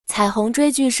彩虹追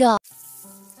剧社。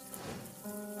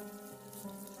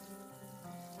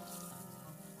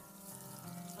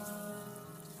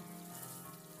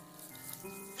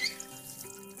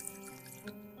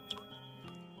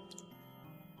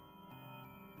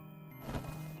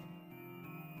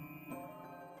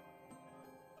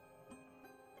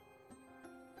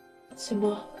秦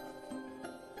墨，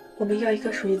我们要一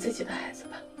个属于自己的孩子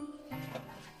吧。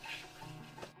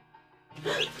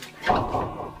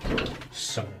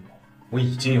什么？我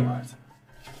已经有儿子了，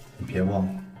你别忘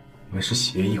了，我们是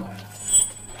协议婚。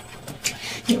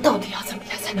你到底要怎么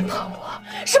样才能碰我？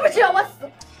是不是只要我死？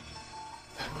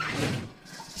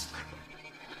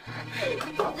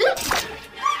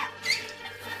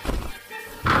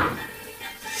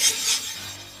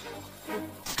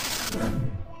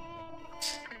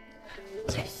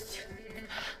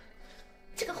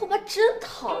这个后妈真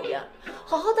讨厌！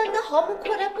好好当一个豪门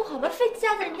阔太不好吗？非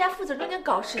嫁在人家父子中间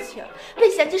搞事情，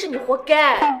被嫌弃是你活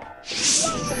该。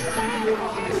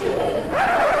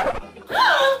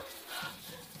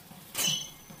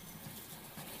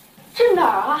这是哪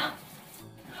儿啊？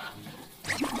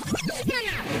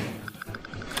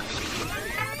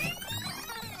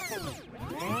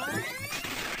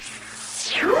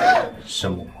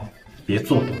申嬷嬷，别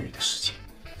做多余的事情，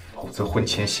否则婚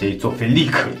前协议作废，立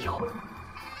刻离婚。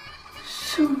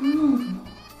申嬷嬷，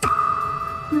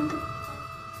难道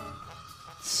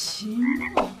秦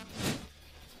墨？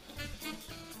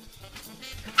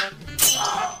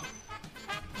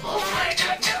我不会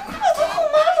成这么多后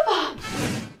妈了吧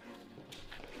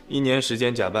1年时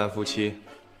间假扮夫妻，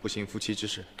不行夫妻之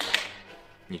事，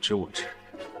你知我知。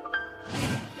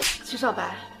齐少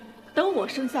白，等我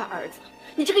生下儿子，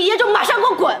你这个野种马上给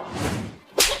我滚！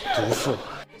毒妇，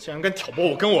竟然敢挑拨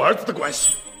我跟我儿子的关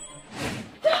系，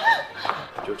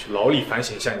就去牢里反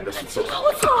省一下你的所作。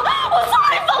我错了，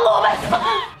你放过我吧！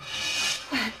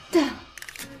完蛋了，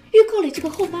预告里这个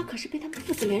后妈可是被他们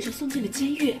父子联手送进了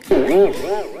监狱。不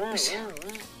是，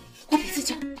我得自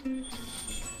救。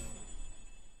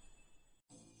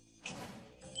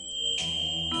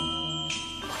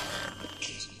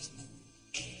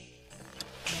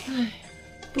哎，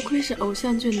不愧是偶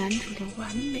像剧男主的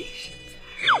完美身材。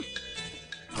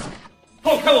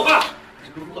放开我爸！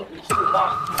这个恶毒后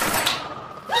妈！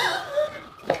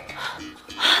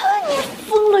你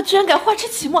疯了，居然敢花痴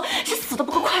齐墨，是死的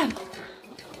不够快吗？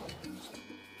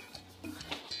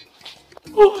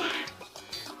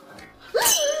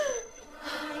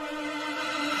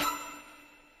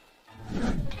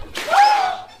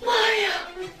妈呀！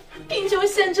贫穷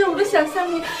限制了我的想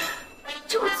象力，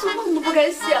这我做梦都不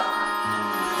敢想。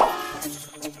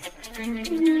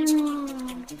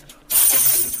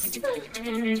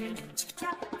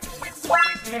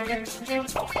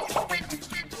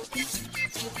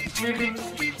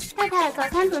太太，早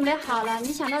餐准备好了，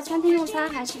你想到餐厅用餐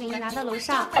还是给你拿到楼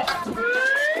上？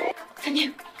餐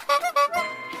厅。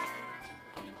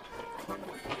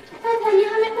太太，您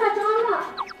还没化妆呢。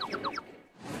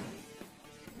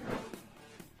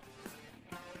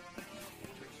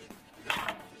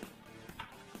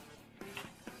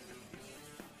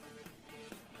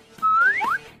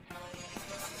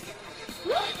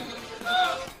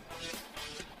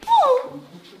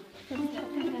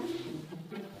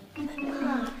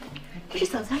这是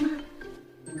早餐吗？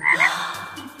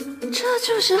这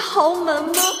就是豪门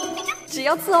吗？只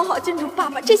要伺候好郡主爸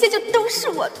爸，这些就都是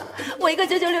我的。我一个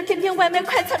996天天外卖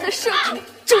快餐的社畜，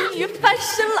终于翻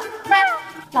身了。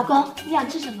老公，你想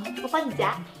吃什么？我帮你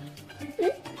夹。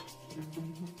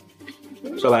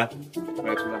少白，我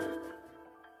来吃饭。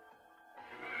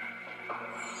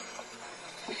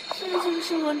这就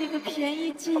是我那个便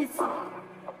宜继子，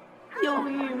忧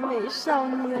郁美少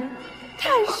年，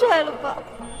太帅了吧！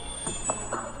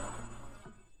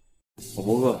我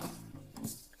不饿，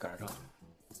赶上。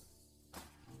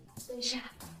没事，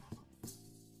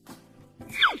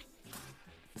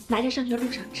拿着上学路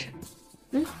上吃。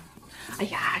哎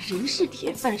呀，人是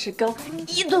铁，饭是钢，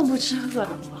一顿不吃饿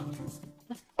的慌。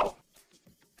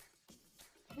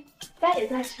家也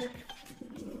在吃。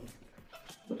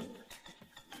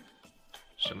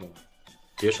申嬷嬷，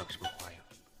别耍什么花样。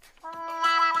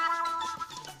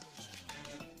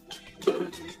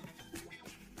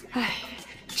哎，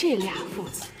这俩父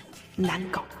子难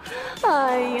搞。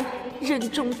哎呀，任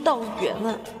重道远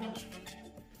啊！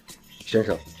先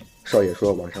生，少爷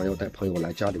说晚上要带朋友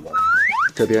来家里玩，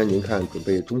这边您看准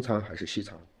备中餐还是西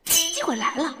餐？机会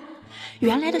来了！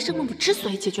原来的申嬷嬷之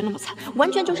所以结局那么惨，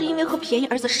完全就是因为和便宜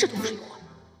儿子势同水火。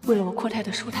为了我阔太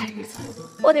的舒坦日子，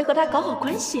我得和他搞好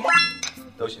关系。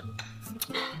都行。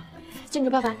郡主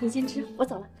爸爸，你先吃，我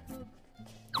走了。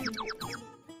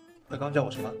他刚叫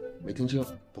我什么？没听清。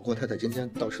不过太太今天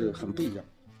倒是很不一样。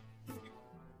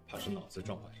怕是脑子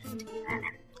撞坏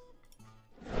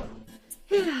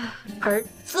了。儿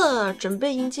子，准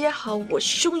备迎接好我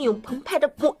汹涌澎湃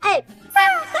的母爱。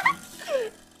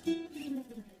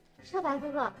少白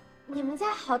哥哥，你们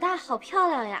家好大好漂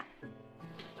亮呀！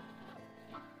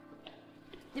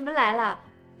你们来了，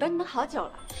等你们好久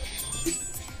了。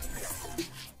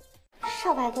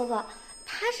少白哥哥，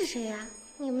他是谁呀？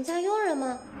你们家佣人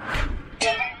吗？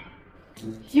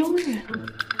佣人？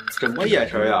什么眼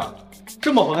神呀？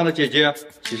这么好看的姐姐，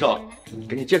齐少，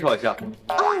给你介绍一下。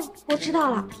哦，我知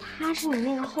道了，她是你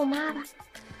那个后妈吧？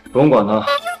不用管她，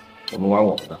我们玩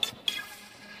我们的。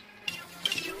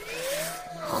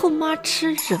后妈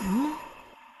吃人吗？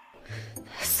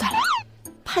算了，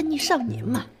叛逆少年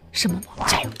嘛，什么魔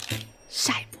加油！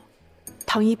下一步，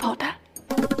糖衣炮弹。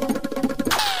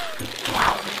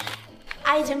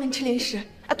阿姨请你们吃零食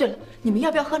啊！对了，你们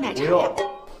要不要喝奶茶呀？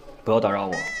不要打扰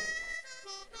我。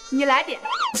你来点，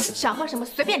想喝什么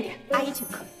随便点，阿姨请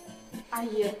客。阿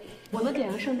姨，我能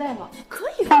点个圣代吗？可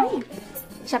以。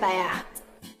小白呀，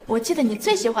我记得你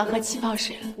最喜欢喝气泡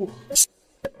水了。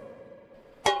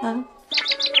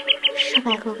少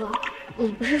白哥哥，你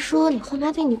不是说你后妈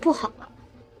对你不好吗？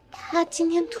她今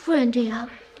天突然这样，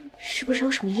是不是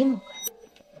有什么阴谋？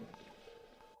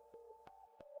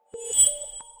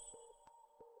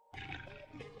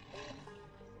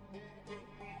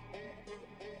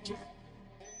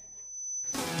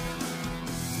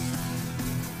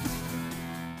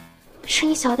声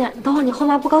音小点，等会儿你后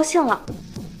妈不高兴了。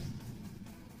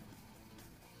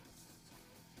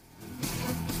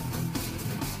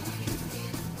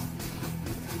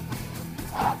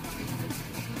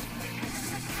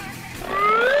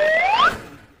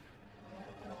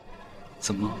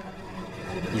怎么，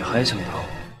你还想打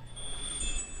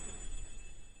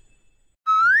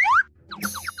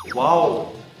我？哇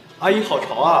哦，阿姨好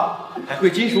潮啊，还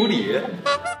会金属礼。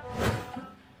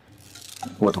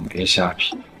不懂别瞎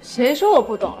皮。谁说我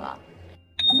不懂了？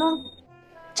那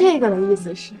这个的意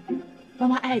思是，妈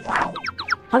妈爱你。好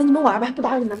了，你们玩吧，不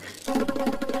打扰你们。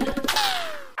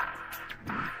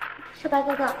少白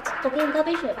哥哥，我给你倒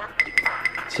杯水吧。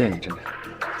谢谢你，真的。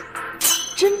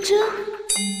珍珍，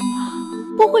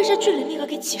不会是剧里那个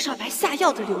给启少白下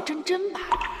药的柳珍珍吧？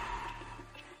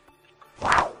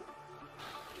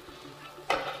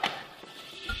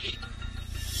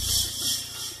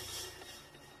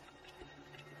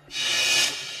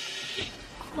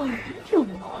果然有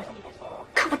魔力，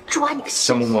看我抓你个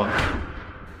小嬷嬷。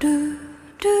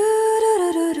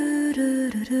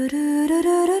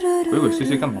鬼鬼祟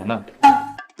祟干嘛呢？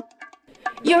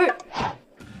音儿。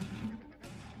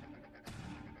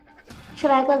少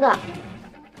白哥哥，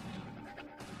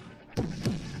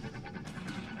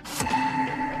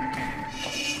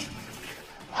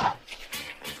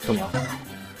干嘛？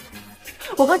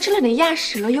我刚吃了点鸭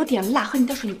舌，有点辣，喝你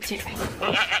的水你不介意吧？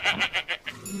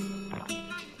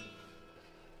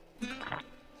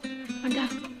完蛋，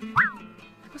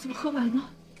我怎么喝完了？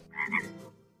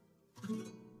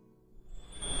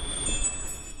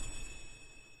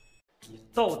你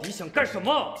到底想干什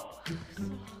么？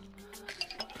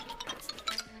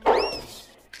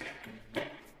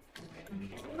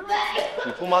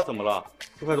你姑妈怎么了？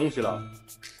吃坏东西了？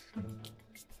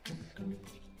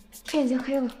天已经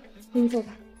黑了，我们走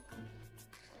吧。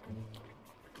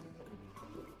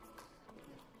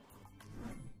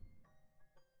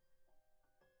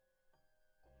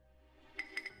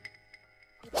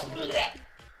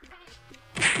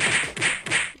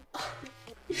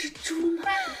你是猪吗？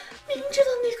明知道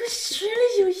那个水里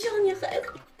有药，你还……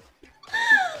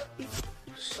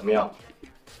什么药？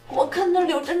我看到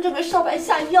柳珍珍给少白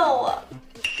下药啊！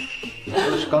你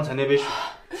说的是刚才那杯水？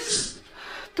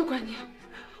都怪你！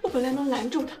我本来能拦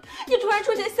住他，你突然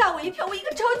出现吓我一跳，我一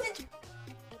个着急。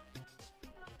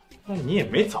那你也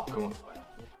没早跟我说呀。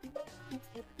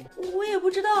我也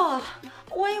不知道啊，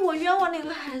万一我冤枉那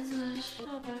个孩子，少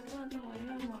白放着我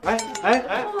冤枉。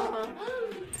哎！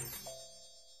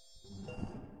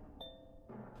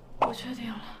我确定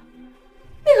了，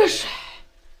那个水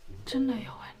真的有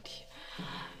问题。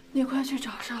你快去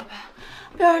找少白，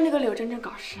不要让那个柳珍珍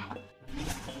搞事。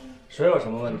水有什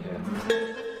么问题？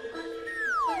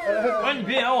哎，你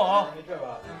别演我啊！没事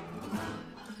吧？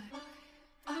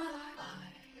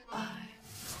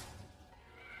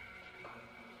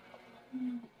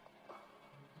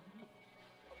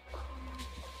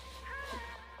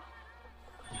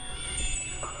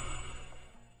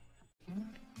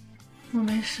我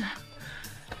没事，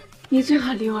你最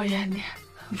好离我远点，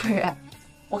不然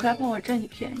我害怕我占你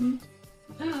便宜。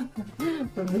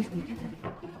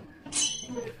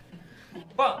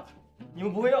爸，你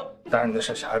们不会要？当然你的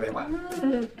事小孩别管，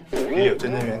别有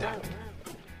真正原点。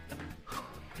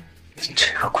你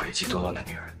这个诡计多端的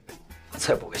女人，我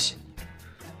才不会信你。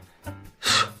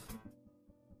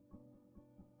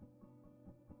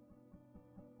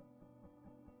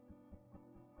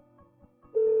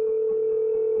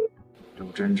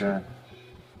刘真真，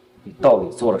你到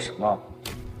底做了什么？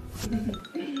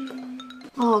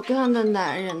好看的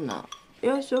男人呢，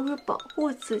要学会保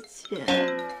护自己。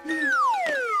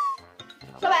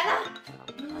小白呢？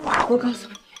我告诉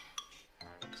你，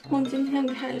从今天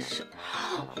开始，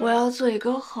我要做一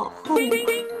个好后妈。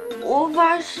我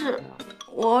发誓，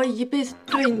我要一辈子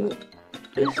对你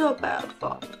对小白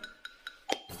好。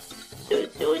求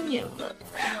求你们，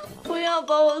不要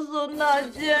把我送到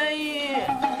监狱！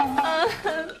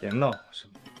别闹，什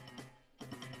么？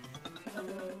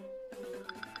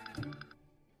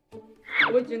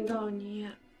我警告你，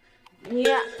你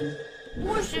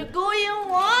不许勾引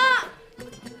我！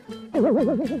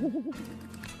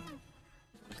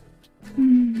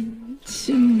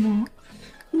寂寞，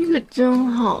你可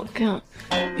真好看，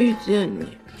遇见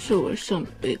你是我上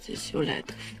辈子修来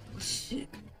的福气，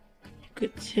可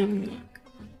千万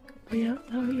不要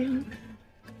讨厌我。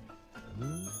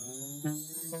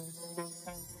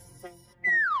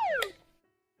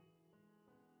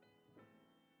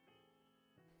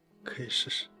可以试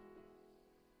试。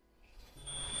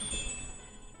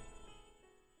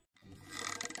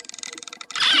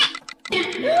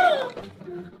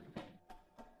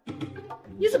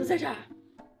你怎么在这儿？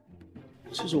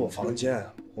这是我房间，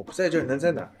我不在这儿能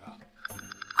在哪儿啊？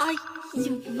哎呀，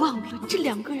忘了，这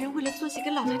两个人为了做戏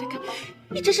给老太太看，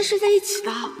一直是睡在一起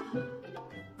的。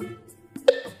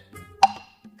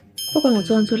不管我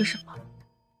昨晚做了什么，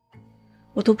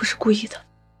我都不是故意的，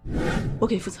我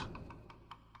可以负责。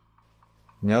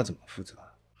你要怎么负责？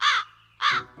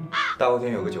大后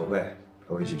天有个酒会，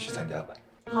陪我一起去参加吧。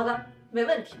好的，没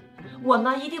问题。我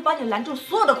呢，一定帮你拦住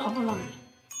所有的狂风浪女。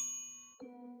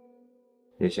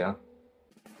也行。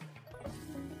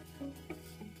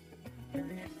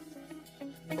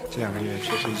这2个月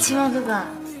确实期望哥哥，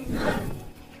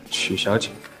曲小姐，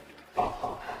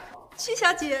曲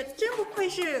小姐真不愧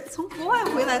是从国外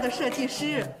回来的设计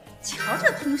师，瞧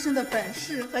这通身的本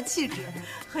事和气质，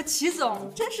和曲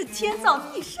总真是天造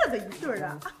地设的一对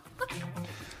啊！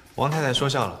王太太说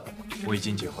笑了，我已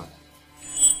经结婚。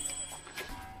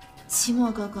期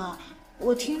末哥哥，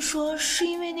我听说是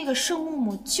因为那个圣木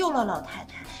母救了老太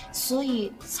太，所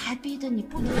以才逼得你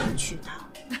不得不娶她。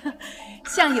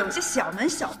像有些小门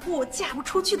小户嫁不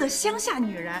出去的乡下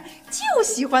女人，就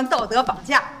喜欢道德绑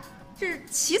架。这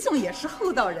齐总也是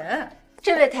厚道人。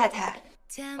这位太太，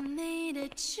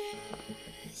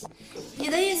你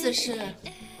的意思是，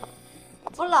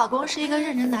我老公是一个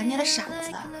任人拿捏的傻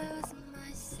子？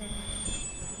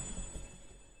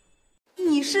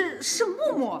你是圣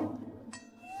木木？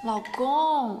老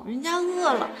公，人家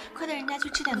饿了，快带人家去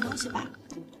吃点东西吧。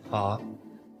好啊。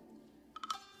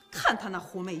看他那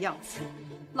狐媚样子，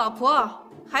老婆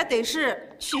还得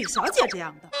是曲小姐这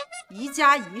样的，一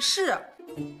家一室。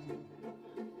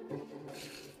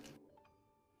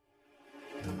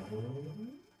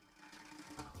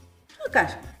这干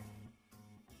什么？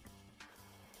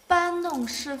搬弄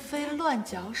是非，乱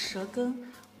嚼舌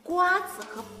根，瓜子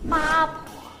和八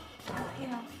婆。哎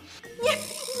呀，你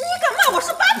敢骂我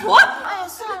是八婆？哎呀，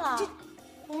算了，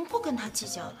我们不跟他计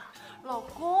较了。老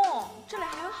公，这里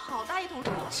还有好大一桶绿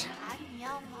茶，你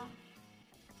要吗？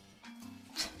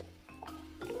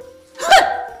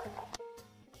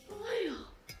哎呦，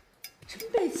真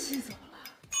被气走了。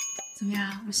怎么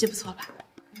样，我戏不错吧？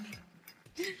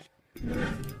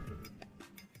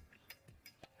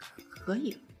可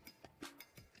以。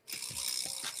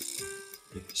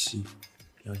演戏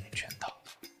要演全套。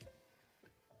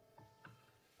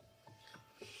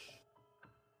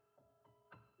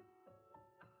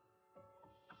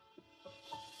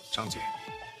张姐，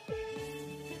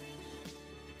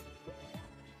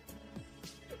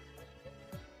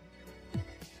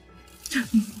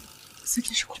司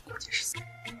机是恐怖解释司。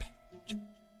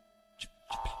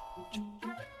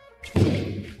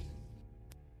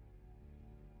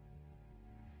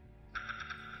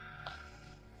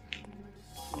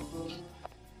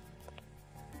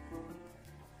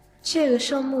这个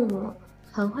圣木木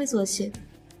很会做戏，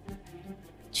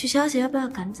曲小姐要不要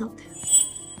赶走他？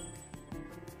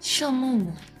圣木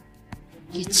木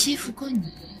也欺负过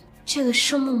你，这个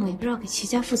圣木木也不知道给齐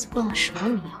家父子灌了什么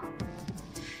迷药，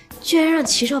居然让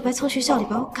齐少白从学校里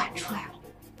把我赶出来了，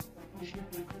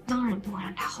当然不会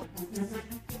让他好过。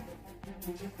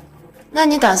那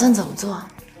你打算怎么做？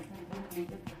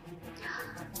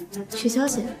曲小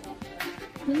姐，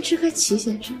您支开齐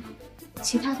先生，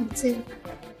其他的我自己来。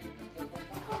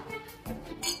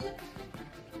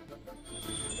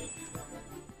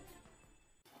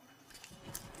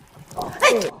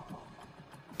哎，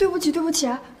对不起，对不起，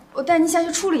我带您下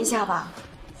去处理一下吧。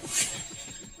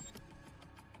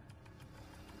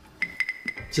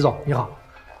季总你好，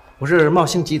我是茂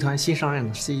兴集团新上任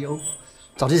的 CEO，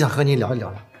 早就想和您聊一聊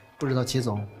了，不知道季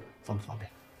总方不方便？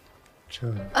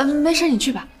没事，你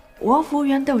去吧，我让服务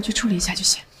员带我去处理一下就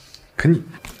行。可你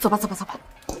走吧，走吧，走吧。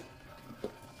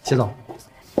季总，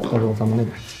到时候咱们那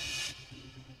边。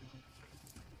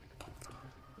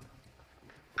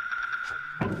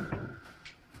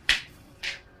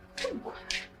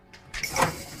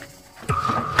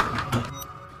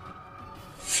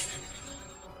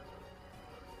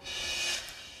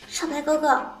少白哥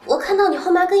哥，我看到你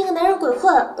后妈跟一个男人鬼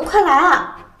混，你快来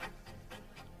啊！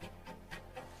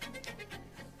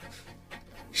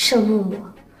盛木木，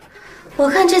我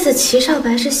看这次齐少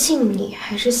白是信你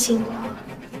还是信我？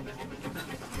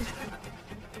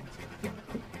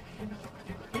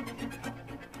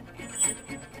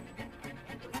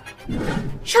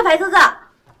少白哥哥，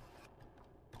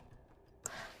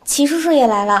齐叔叔也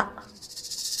来了。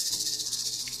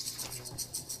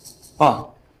爸，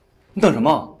你等什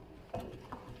么？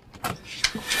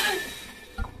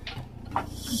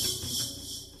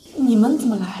你们怎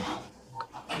么来了？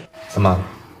怎么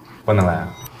不能来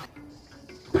啊？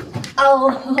哦，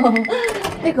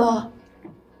那个，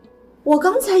我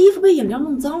刚才衣服被饮料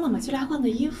弄脏了嘛，就来换个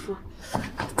衣服。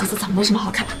可是怎么没什么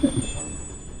好看的？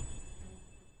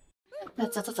那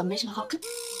怎么没什么好看？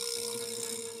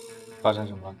发生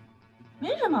什么了？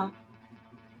没什么，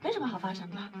没什么好发生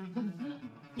的。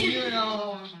救命呀！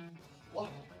我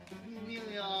救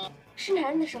命呀！是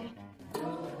男人的声音。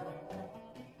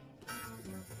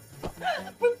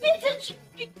不是，别进去！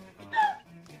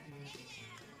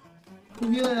救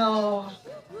命呀！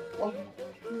我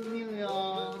救命呀！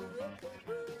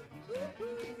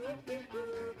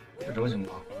有什么情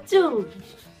况？就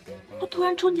他突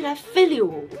然冲进来非礼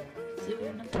我，结果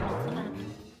那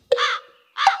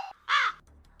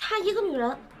她一个女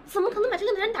人，怎么可能把这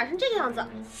个男人打成这个样子？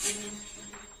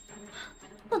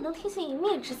不能听信一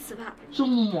面之词吧？周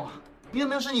木，明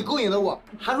明是你勾引的我，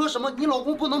还说什么你老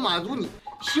公不能满足你，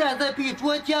现在被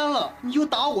捉奸了你就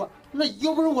打我，那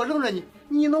要不是我认着你，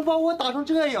你能把我打成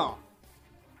这样？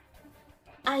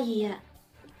阿姨，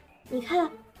你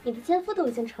看你的奸夫都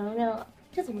已经承认了，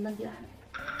这怎么能比来？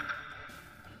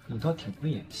你倒挺会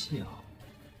演戏啊，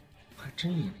还真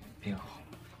以为你变好了。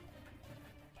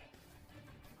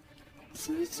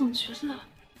怎么总觉得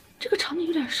这个场景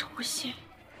有点熟悉？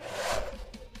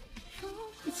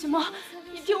齐墨，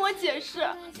你听我解释。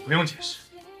不用解释，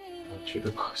我觉得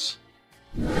可惜。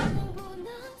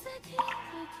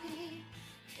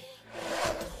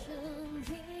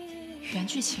原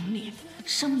剧情里，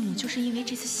生母就是因为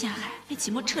这次陷害被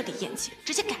齐墨彻底厌弃，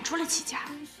直接赶出了齐家。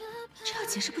这要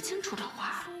解释不清楚的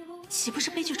话，岂不是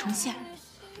悲剧重现？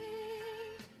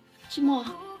齐墨，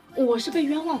我是被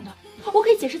冤枉的，我可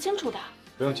以解释清楚的。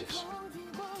不用解释，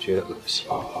觉得恶心。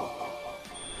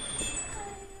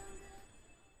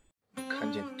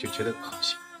看见你就觉得恶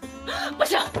心。不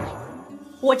行，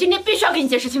我今天必须要给你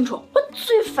解释清楚。我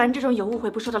最烦这种有误会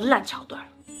不说的烂桥段了。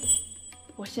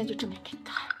我现在就证明给你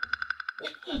看。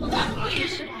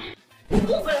误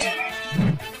会了。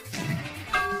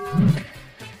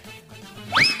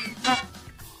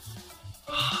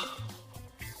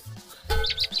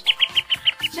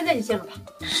现在你泄露吧。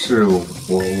是我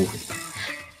误会。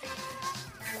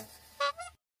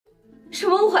什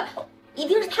么误会？一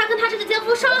定是他跟他这个奸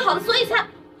夫商量好的，所以才……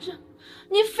是，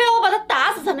你非要我把他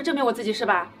打死才能证明我自己是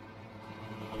吧？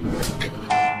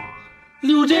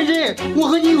柳真真，我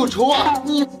和你有仇啊！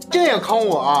你这样坑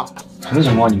我啊？什么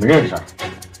情况？你们认识？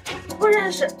不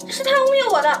认识，是他污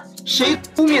蔑我的。谁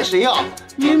污蔑谁啊？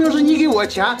明明是你给我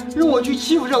钱，让我去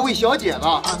欺负这位小姐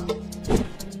的。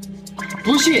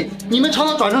不信，你们查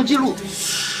查转账记录。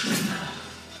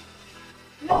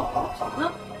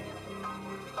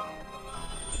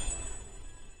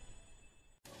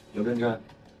刘真真，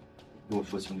给我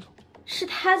说清楚。是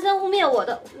他先污蔑我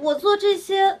的，我做这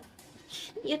些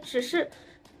也只是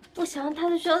不想让他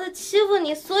在学校再欺负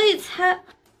你，所以才……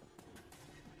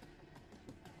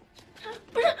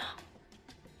不是，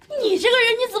你这个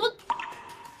人你怎么……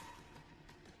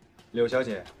柳小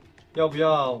姐，要不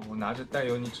要我拿着带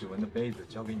有你指纹的杯子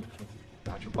交给你父母，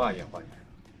拿去化验化验？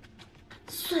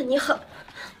算你狠！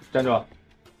站住！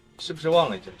是不是忘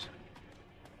了一件事？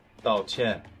道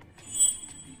歉，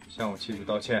向我妻子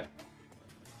道歉。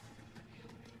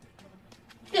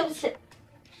对不起。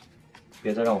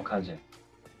别再让我看见，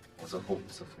我自后不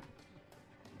自负。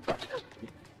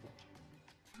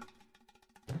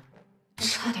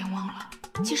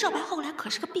齐少白后来可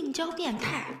是个病娇变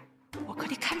态，我可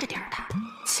得看着点他，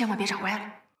千万别长歪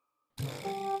了。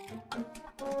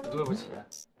对不起。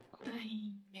哎，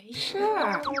没事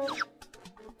儿，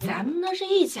咱们那是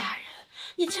一家人，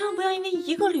你千万不要因为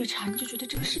一个绿茶你就觉得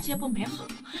这个世界不美好，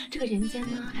这个人间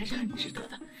呢还是很值得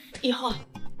的。以后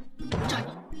我找你。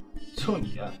就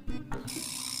你，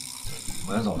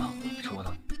我先走了，车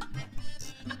呢？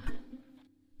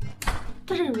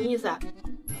他这什么意思？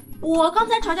我刚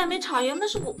才吵架没吵赢，那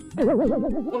是我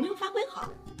没有发挥好。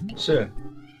是，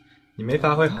你没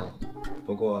发挥好，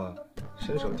不过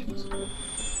身手挺不错。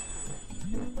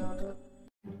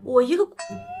我一个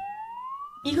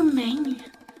美女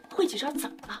会几招怎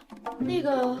么了？那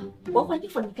个我换衣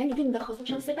服了，你赶紧跟你的合作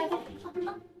商 say 拜拜，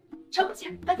超过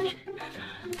钱，拜拜。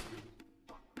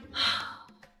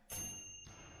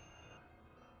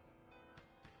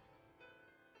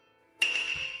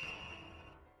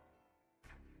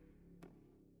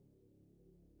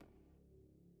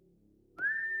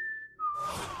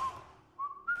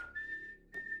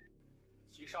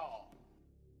齐少，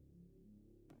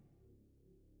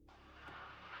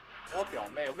我表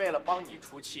妹为了帮你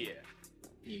出气，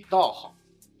你倒好，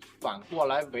反过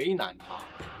来为难她，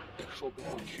说不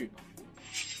过去吧？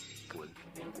滚！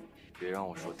别让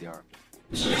我说第二遍。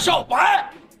齐少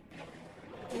白，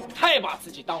你太把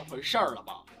自己当回事儿了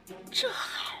吧？这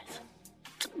孩子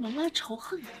怎么了？仇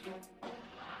恨你？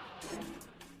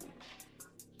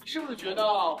你是不是觉得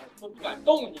我不敢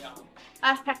动你啊？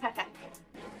哎，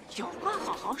有话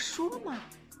好好说嘛，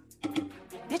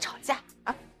别吵架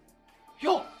啊！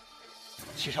哟，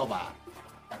齐少白，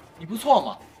你不错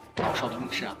嘛，老少通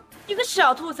吃啊！你个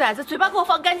小兔崽子，嘴巴给我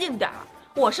放干净点儿！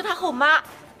我是他后妈。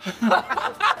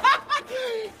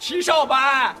齐少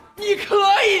白，你可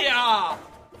以啊！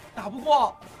打不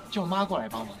过叫妈过来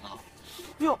帮忙啊！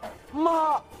哟，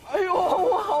妈，哎呦，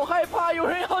我好害怕，有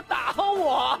人要打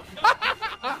我！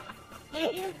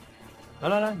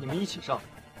来，你们一起上！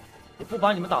我不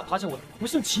把你们打趴下，我不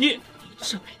姓齐。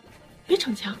少白，别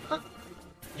逞强啊！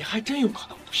你还真有可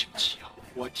能不姓齐啊！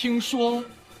我听说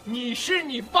你是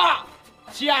你爸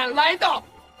捡来的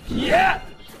铁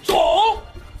种，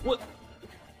我。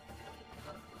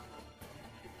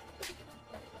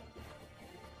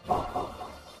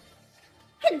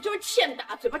看你就是欠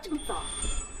打，嘴巴这么脏。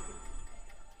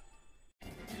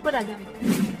不打架吗？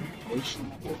没事。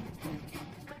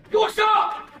给我上！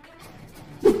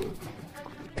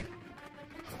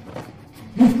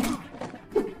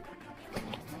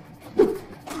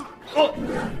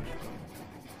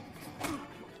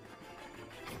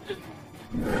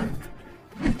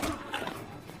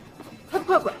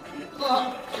快滚！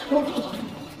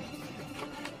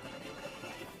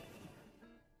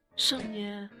少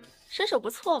年身手不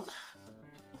错嘛。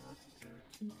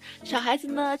小孩子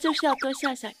呢，就是要多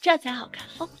笑笑，这样才好看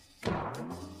哦。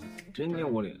真捏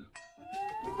我脸？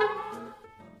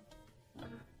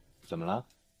怎么了？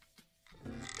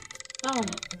哦，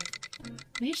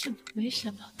没什么，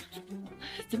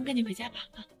咱们赶紧回家吧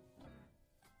啊！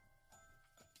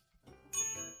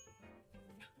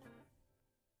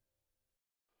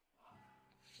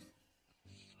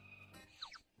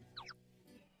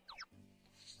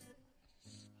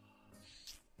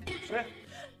水。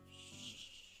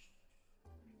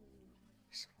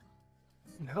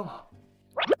你来干嘛？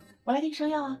我来给你上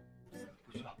药啊。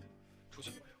不需要，出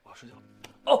去，我要睡觉。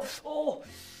哦，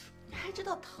你还知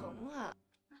道疼啊？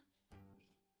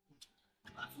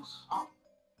不好。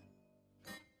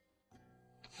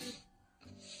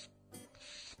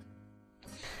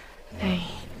哎，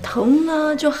疼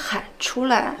呢就喊出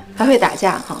来，还会打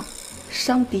架哈，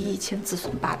伤敌1000，自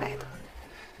损800的。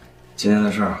今天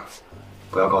的事儿，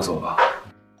不要告诉我爸。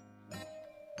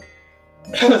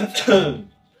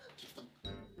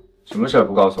什么事儿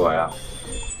不告诉我呀？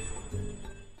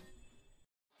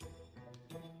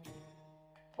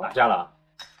打架了？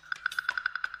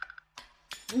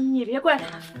你别怪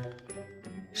他，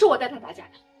是我带他打架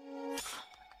的。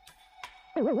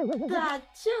打架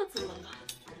怎么了？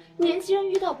年轻人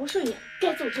遇到不顺眼，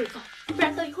该揍就揍，不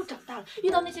然等以后长大了，遇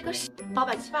到那些个老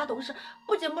板7、8懂事，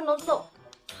不仅不能揍，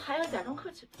还要假装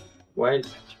客气。我也。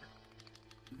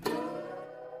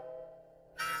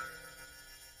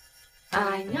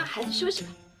哎，你让孩子休息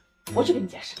吧，我去给你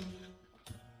解释。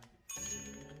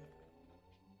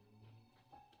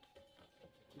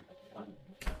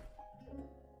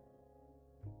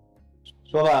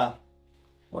说吧，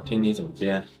我听你怎么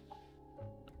编。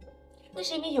那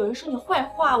是因为有人说你坏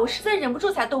话，我实在忍不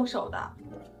住才动手的。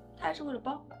他还是为了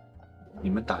帮我。你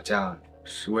们打架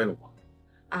是为了我？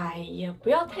哎呀，不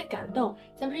要太感动，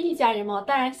咱们是一家人嘛，我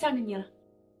当然向着你了。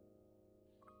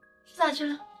洗澡去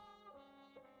了。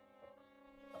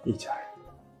一家人。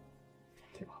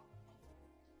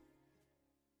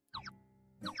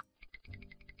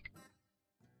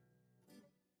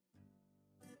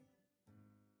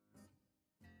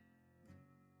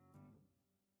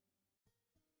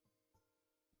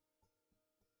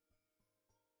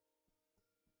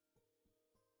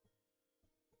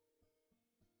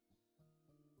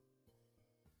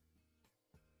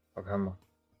好看吗？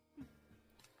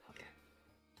好看。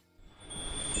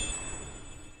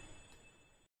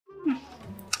嗯，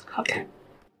好看。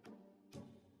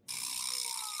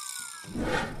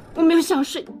我没有想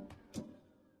睡，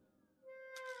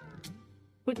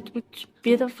我去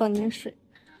别的房间睡。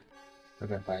要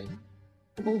不然怀疑？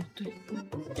哦，对，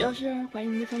要是怀疑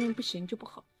那方面不行就不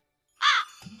好。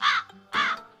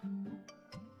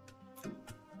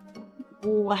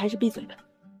我还是闭嘴吧。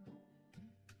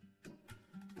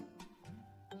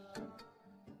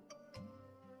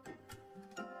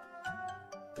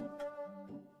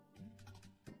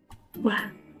晚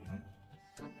安。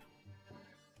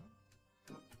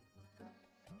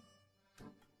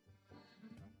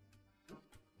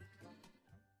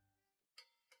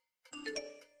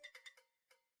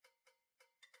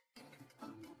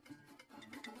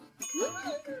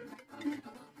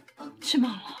吃饱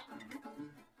了，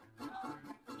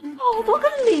好多个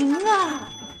零啊！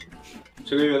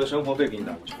这个月的生活费给你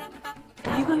打过去。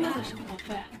1个月的生活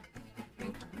费，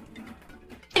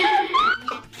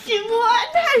秦墨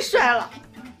太帅了！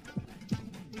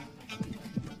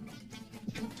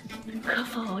可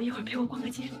否一会儿陪我逛个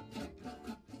街？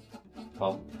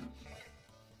好。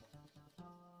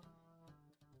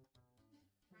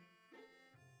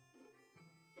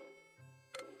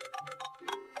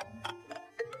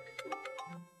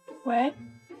喂，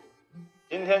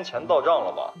今天钱到账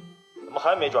了吧？怎么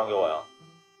还没转给我呀？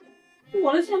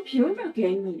我的钱凭什么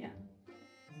给你？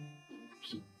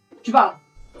举报了！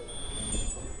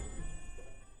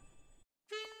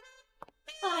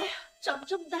哎呀，长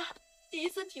这么大，第一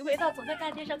次体会到走在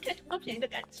大街上看什么便宜的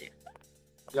感觉。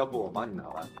要不我帮你拿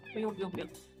完？不用，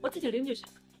我自己拎就行。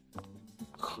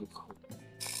哼哼。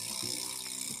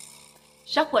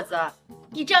小伙子，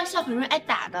你这样笑很容易挨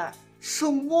打的。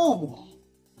盛默默，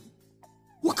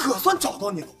我可算找到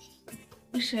你了。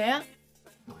你谁呀？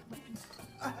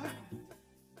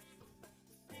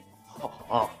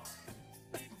好，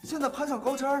现在攀上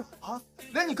高枝啊，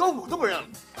连你哥我都不认了，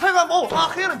还敢把我拉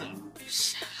黑了你？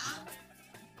啥？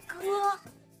哥？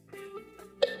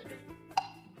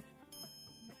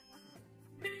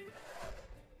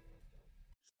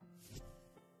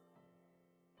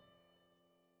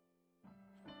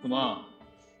怎么，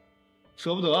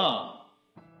舍不得啊？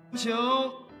不行，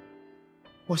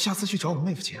我下次去找我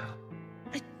妹夫结。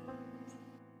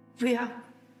不要。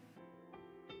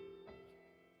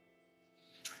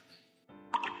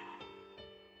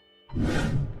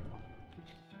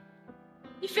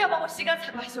你非要把我吸干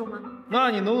才罢休吗？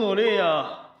那你努力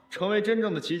呀，成为真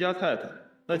正的齐家太太。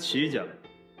那齐家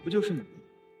不就是你？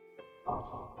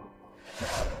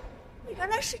原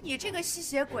来是你这个吸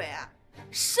血鬼啊，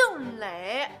盛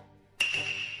磊！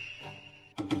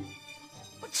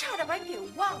我差点把你给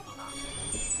忘了。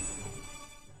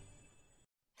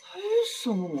哎，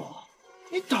盛默，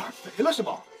你胆儿肥了是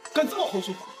吧？敢这么胡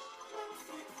说？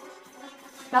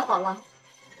打好了，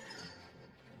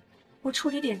我处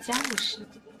理点家务事。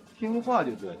听话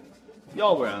就对，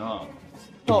要不然啊，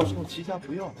到时候齐家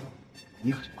不要了，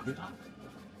你可就亏大了。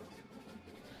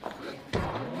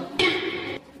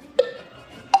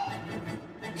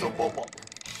盛默默，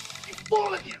你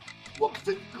疯了你！我可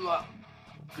是你哥。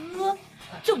哥，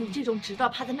就你这种知道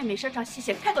趴在妹妹身上吸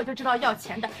血，开口就知道要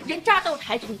钱的人渣都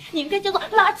抬举你，你应该叫做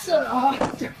垃圾了。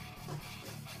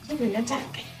这个人渣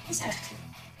给你才是。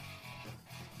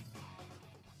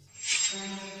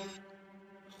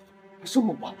盛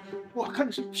默默，我看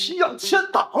你是皮痒欠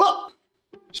打了，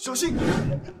小心！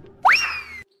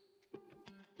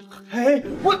哎，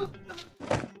我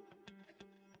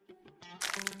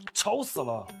吵死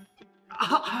了！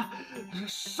啊，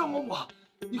盛默默，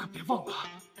你可别忘了，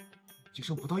就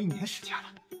剩不到1年时间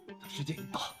了。等时间一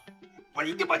到，我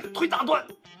一定把你腿打断。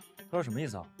他说什么意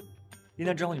思啊？1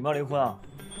年之后你们要离婚啊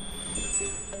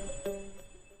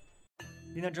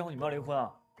？1年之后你们要离婚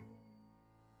啊？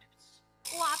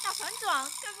哇，大反转，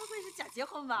该不会是假结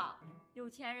婚吧？有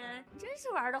钱人真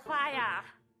是玩的花呀！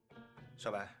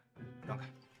小白，让开。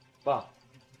爸，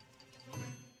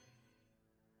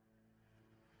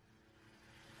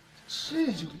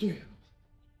这就对了。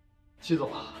齐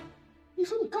总啊，你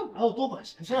说你干嘛要多管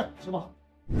闲事是吧？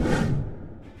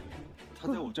他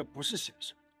在我这不是闲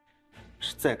事，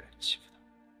是再敢欺负他，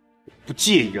我不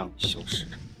介意让你消失。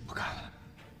不敢，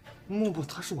默默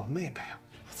她是我妹妹啊，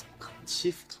我怎么可能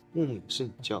欺负她？默默也是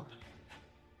你叫的。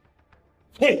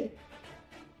嘿，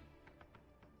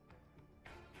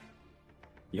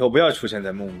以后不要出现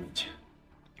在默默面前，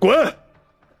滚！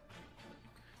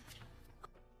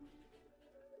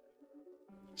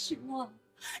秦墨，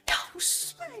他好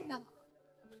帅呀！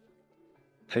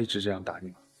他一直这样打你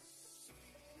吗？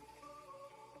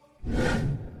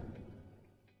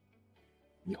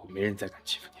以后没没人再敢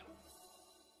欺负你了。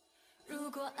如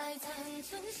果爱残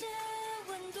存些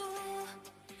温度，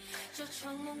这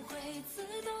场梦会自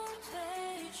动退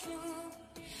出。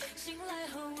醒来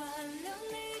后挽留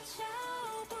你脚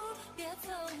步，别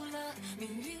走了，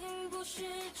命运不是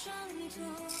征途。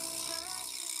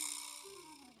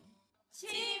7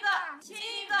个，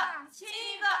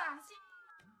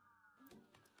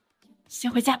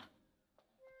先回家吧。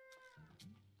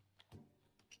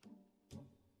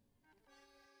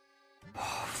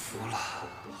服了，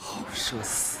好社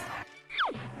死啊！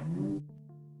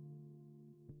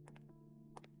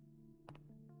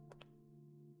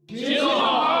集合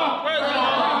好，快点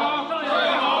好，上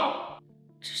来好。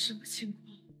这什么情况？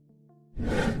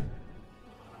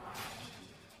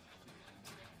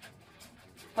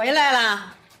回来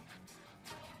了。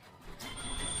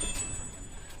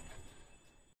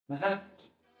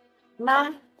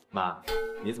妈，妈，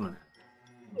你怎么来？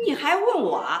你还问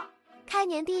我？开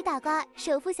年第一大瓜，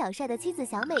首富小帅的妻子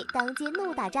小美当街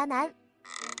怒打渣男。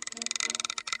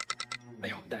哎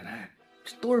呦，奶奶，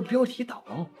这都是标题党。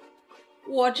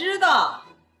我知道，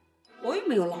我又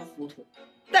没有老糊涂。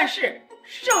但是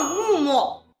上木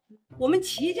木，我们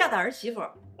齐家的儿媳妇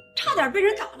差点被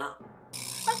人打了。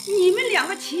你们2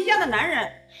个齐家的男人，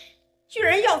居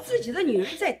然要自己的女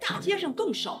人在大街上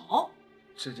动手。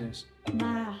这件事，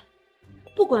妈，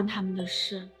不关他们的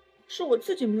事，是我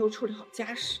自己没有处理好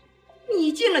家事。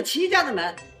你进了齐家的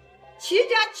门，齐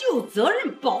家就有责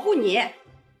任保护你。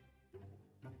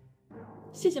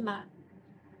谢谢妈。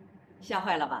吓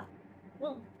坏了吧？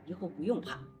以后不用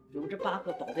怕，有这8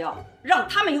个保镖，让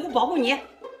他们以后保护你。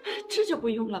这就不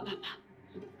用了，爸爸，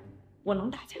我能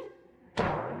打架。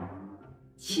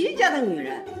齐家的女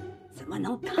人怎么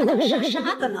能打打杀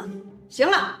杀的呢？行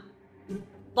了，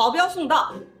保镖送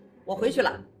到，我回去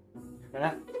了。奶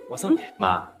奶，我送你。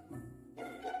妈，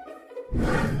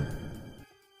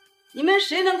你们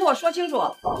谁能给我说清楚，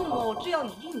木木只要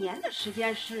1年的时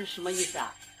间是什么意思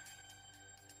啊？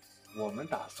我们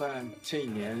打算这一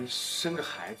年生个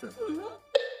孩子。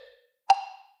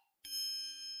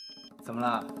怎么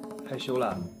了？害羞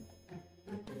了？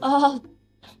哦，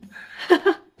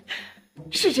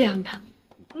是这样的。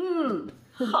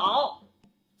好，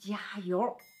加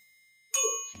油！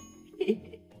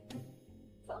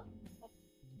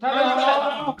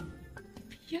好。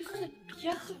别恨，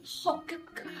别恨，好尴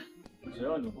尬。只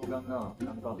要你不尴尬，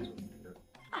尴尬的就是别人。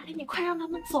哎，你快让他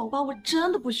们走吧，我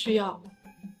真的不需要。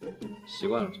习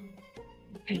惯了。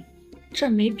哎，这儿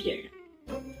没别人，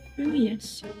不用演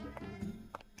戏。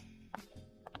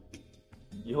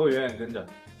以后远远跟着，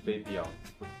非必要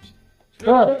不出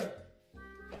现。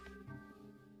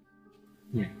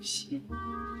演戏，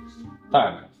当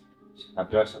然没有，还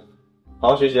不要想，好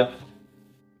好学习啊。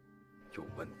有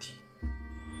问题。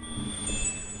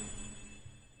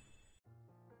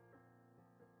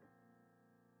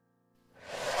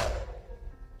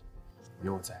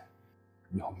有我在，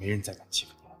以后没人再敢欺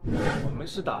负你了。我们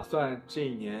是打算这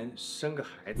一年生个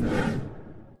孩子，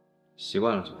习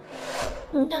惯了就好。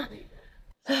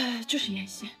就是演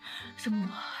戏，生母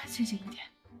清醒一点，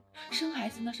生孩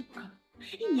子那是不可能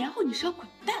，1年后你是要滚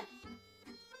蛋。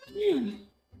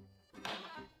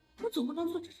我总不能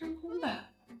坐吃山空吧？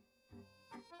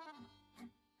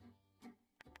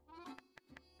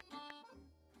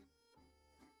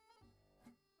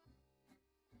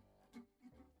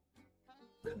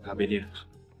看咖啡店。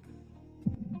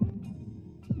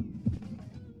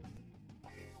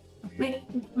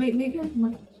没干什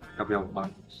么。要不要我帮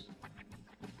你？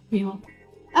不用。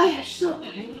哎呀，射牌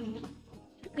了！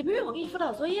你不是我给你辅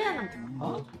导作业呢吗？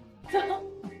啊？走。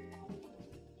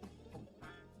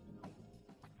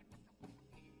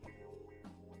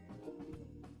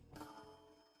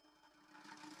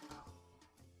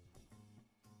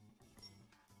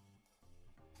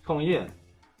创业，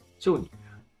就你，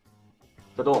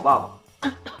这都我爸爸。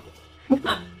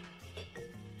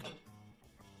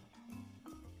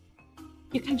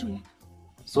也看出来了。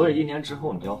所以1年之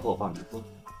后你要和我爸离婚。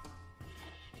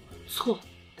错，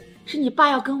是你爸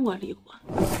要跟我离婚。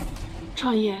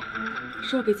创业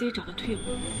是我给自己找的退路。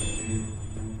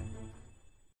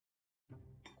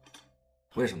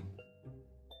为什么？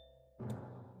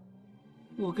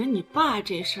我跟你爸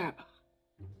这事儿吧，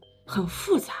很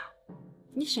复杂，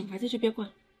你想孩子就别管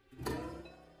了。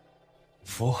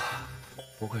服，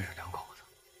不愧是2口子，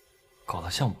搞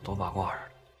得像我多八卦似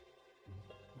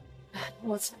的。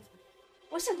我错，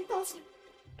我向你道歉。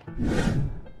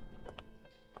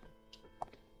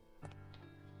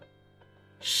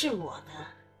是我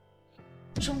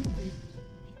的，终于。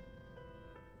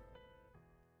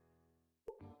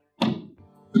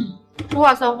说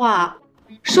话算话，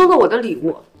收了我的礼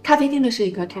物，咖啡厅的事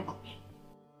情可要托保密。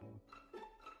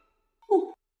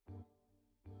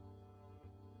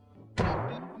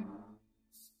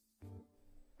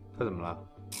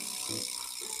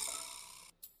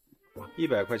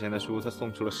100块钱的书，他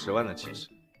送出了10万的启示，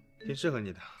挺适合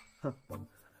你的。哼，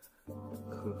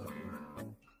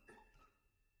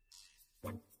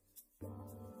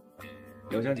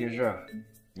友情提示，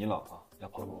你老婆要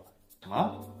跑路了。什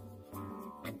么？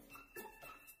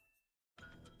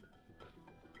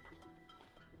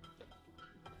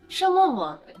盛默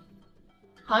默，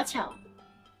好巧。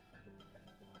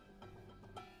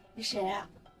你谁啊？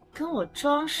跟我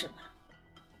装是吧？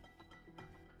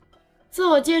自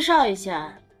我介绍一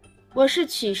下，我是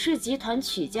曲氏集团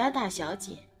曲家大小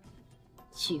姐，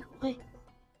曲慧。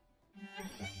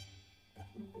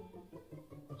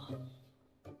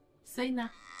所以呢？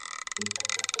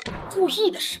故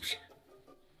意的，是不是？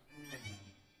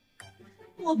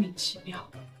莫名其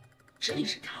妙。这里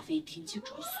是咖啡厅，请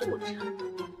注意素质。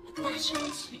大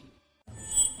声气。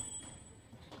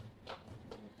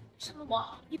盛默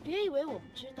默，你别以为我们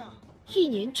知道，1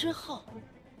年之后，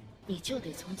你就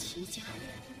得从齐家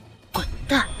滚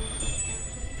蛋。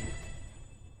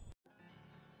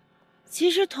其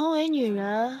实同为女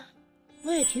人，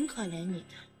我也挺可怜你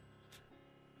的。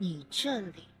你这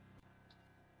里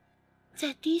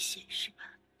在滴血是吧？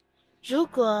如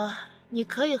果你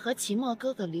可以和齐墨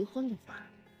哥哥离婚的话，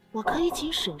我可以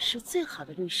请省市最好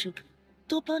的律师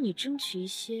多帮你争取一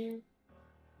些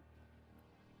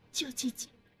救济金。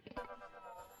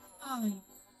哎，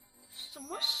什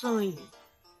么声音？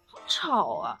好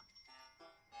吵啊！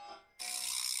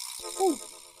哦，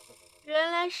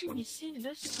原来是你心里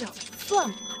的小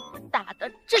算盘打得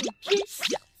震天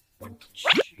响。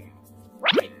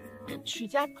曲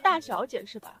家大小姐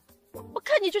是吧？我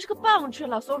看你就是个棒槌，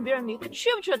老送别人礼，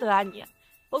缺不缺德啊你？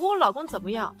我跟我老公怎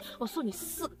么样？我送你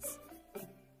4个字：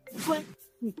关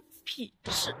你屁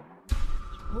事！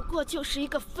你不过就是一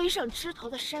个飞上枝头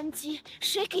的山鸡，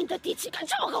谁给你的底气敢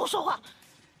这么跟我说话？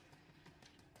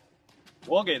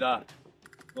我给的，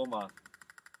够吗？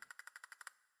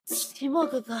齐墨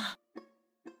哥哥，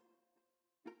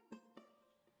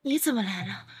你怎么来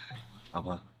了？老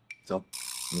婆，走，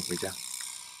我们回家。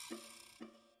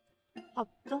好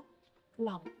的，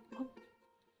老公。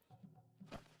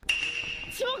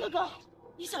齐墨哥哥，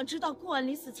你想知道顾婉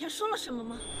临死前说了什么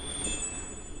吗？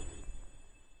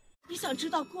你想知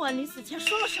道顾婉临死前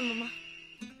说了什么吗？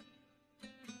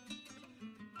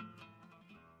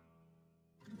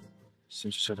先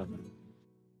去车站吧。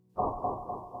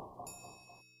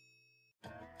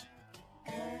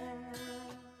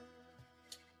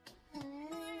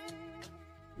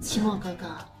齐墨哥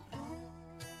哥，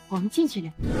我们进去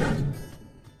聊。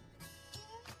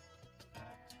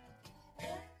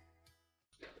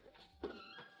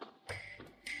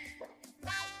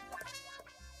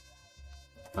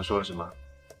他说了什么？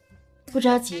不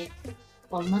着急，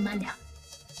我们慢慢聊。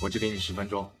我只给你10分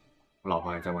钟，我老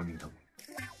婆还在外面等我。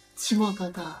齐墨哥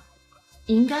哥，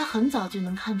你应该很早就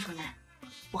能看出来，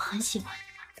我很喜欢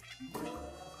你吧？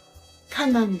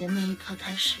看到你的那一刻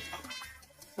开始，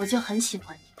我就很喜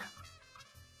欢你的。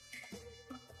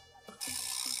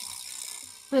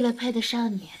为了配得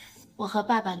上你，我和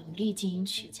爸爸努力经营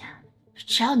曲家。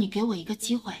只要你给我一个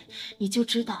机会，你就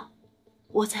知道，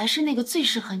我才是那个最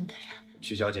适合你的人。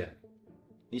曲小姐，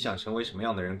你想成为什么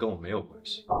样的人跟我没有关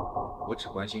系，我只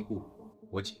关心顾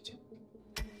我姐姐。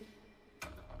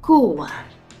顾婉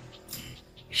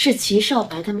是齐少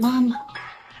白的妈妈，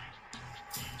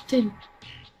对吗？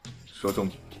说重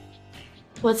点。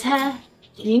我猜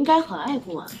你应该很爱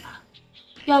顾婉吧，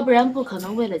要不然不可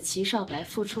能为了齐少白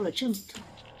付出了这么多。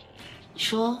你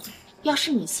说，要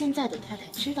是你现在的太太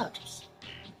知道这些，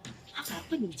她还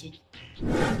会理解你？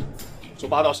说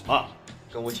八道什么？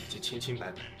跟我姐姐清清白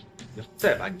白，要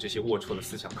再把你这些龌龊的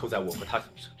思想扣在我和她头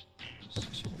上，事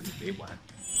情没完。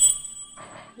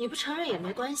你不承认也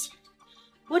没关系，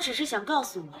我只是想告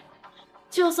诉你，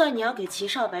就算你要给齐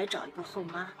少白找一个后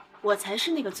妈，我才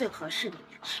是那个最合适的人，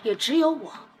也只有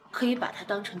我可以把他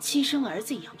当成亲生儿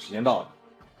子一样。时间到了。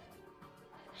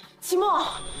齐墨，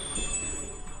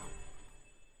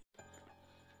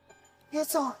别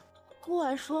走。顾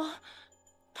婉说，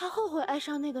她后悔爱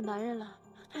上那个男人了，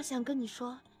她想跟你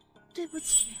说对不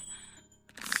起。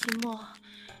齐墨，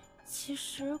其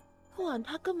实顾婉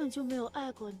她根本就没有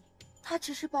爱过你，她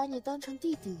只是把你当成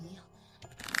弟弟一样。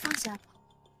放下吧。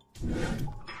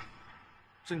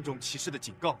郑重其事的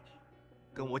警告你，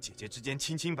跟我姐姐之间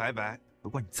清清白白，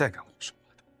如果你再敢胡说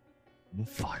八道，我们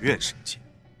法院审结。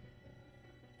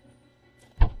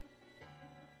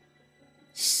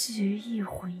协议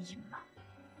婚姻嘛，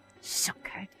想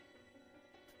开点。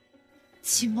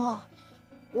齐墨，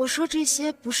我说这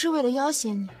些不是为了要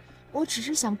挟你，我只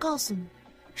是想告诉你，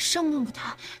盛木木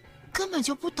他根本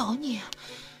就不懂你。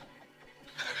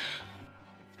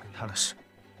管他的事，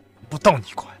不到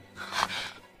你管。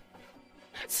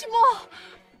墨，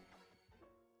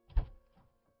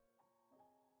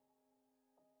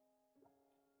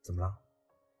怎么了？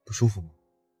不舒服吗？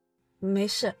没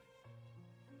事。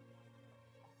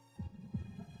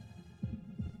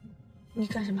你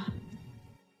干什么？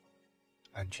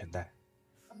安全带。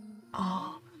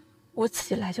哦，我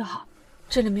起来就好，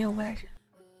这里没有外人，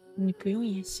你不用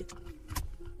演戏的。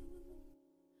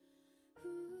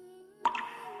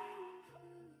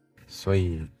所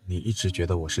以你一直觉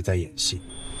得我是在演戏？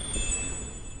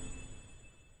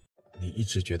你一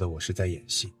直觉得我是在演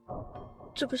戏？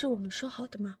这不是我们说好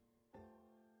的吗？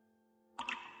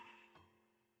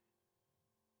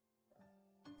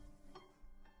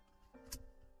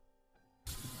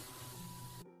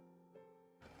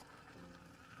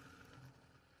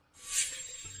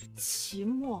齐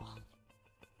墨，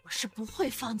我是不会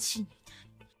放弃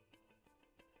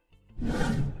你的。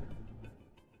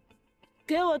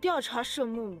给我调查盛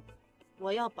木木，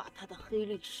我要把他的黑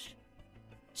历史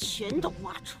全都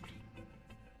挖出来。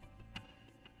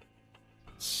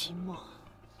齐墨，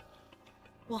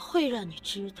我会让你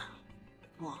知道，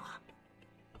我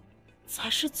才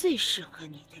是最适合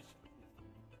你的人。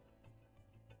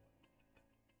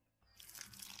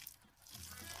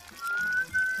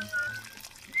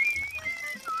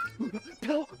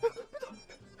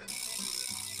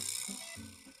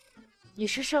你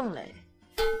是盛磊？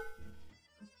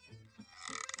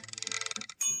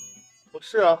我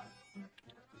是啊，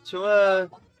请问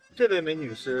这位美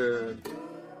女是？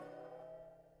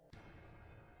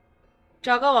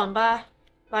找个网吧，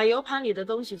把U盘里的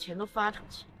东西全都发出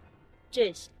去，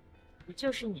这些不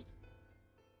就是你？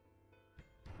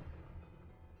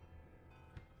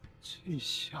这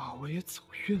下我也走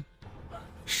运了，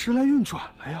时来运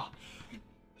转了呀！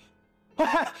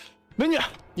哎，美女，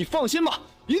你放心吧，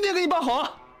一定给你办好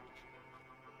啊！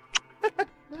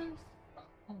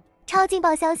超劲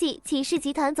爆消息：启氏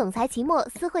集团总裁齐墨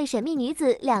私会神秘女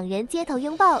子，两人街头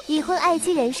拥抱，已婚爱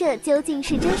妻人设究竟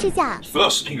是真是假？所有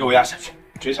视频给我压下去，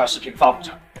追查视频发布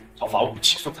者，超法务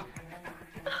起诉他。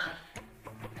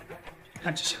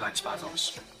看这些乱七八糟的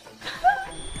视频。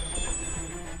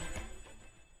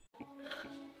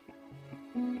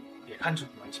别看这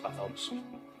种乱七八糟的视频。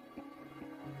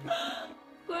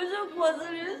可是果子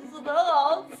狸死得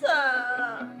好惨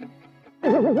啊！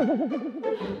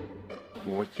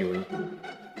我以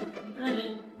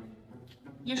为……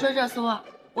你说热搜啊？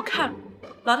我看了，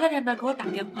老太太呢给我打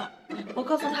电话，我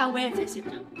告诉她我也在现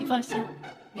场，你放心，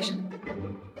没事。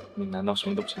你难道什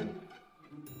么都不承认？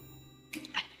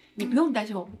哎，你不用担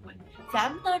心我不会，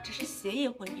咱们呢只是协议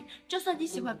婚姻，就算你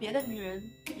喜欢别的女人，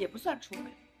也不算出轨。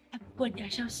哎，不过你还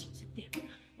是要小心点，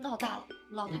闹大了，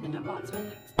老太太会报警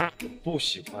的。不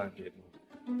喜欢别的。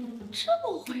这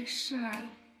么回事儿？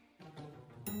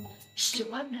喜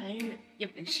欢男人也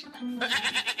没事的。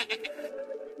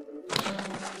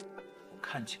我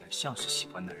看起来像是喜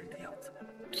欢男人的样子。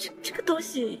这个东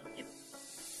西也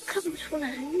看不出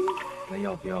来。那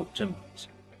要不要证明一下？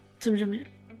怎么证明？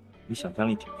你想象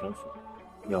力挺丰富的，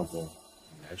要不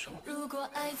来首？如果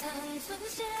爱残存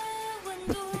些温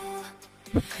度，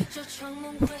这场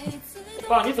梦会自动。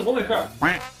爸，你怎么回事？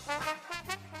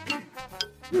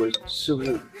我是不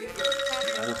是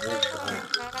来的很有时候？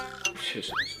确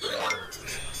实是。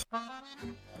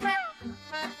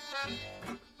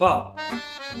爸，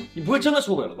你不会真的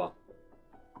出轨了吧？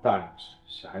大人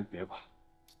是，小孩子别管。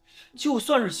就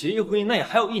算是协议婚姻，那也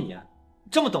还有1年，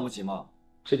这么等不及吗？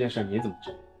这件事你怎么知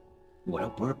道？我又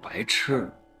不是白痴，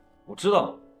我知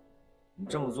道你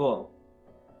这么做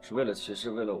是为了骑士，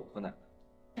为了我和奶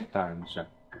奶。大人的事，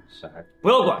小孩子不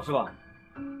要管是吧？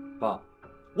爸，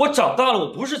我长大了，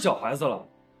我不是小孩子了。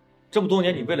这么多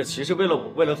年，你为了骑士，为了我，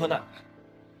为了和奶奶，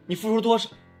你付出多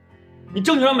少？你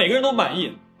争取让每个人都满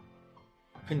意。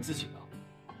可你自己呢？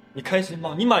你开心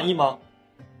吗？你满意吗？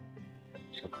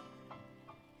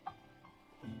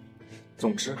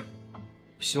总之，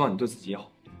希望你对自己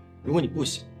好。如果你不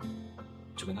行，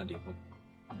就跟他离婚，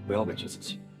不要委屈自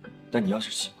己。但你要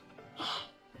是喜欢，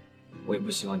我也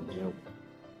不希望你因为我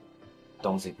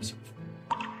耽误自己的幸福。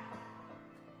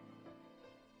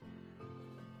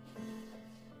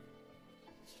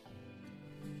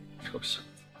臭小子！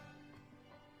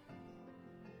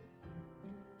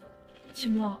齐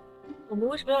墨，我们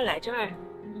为什么要来这儿？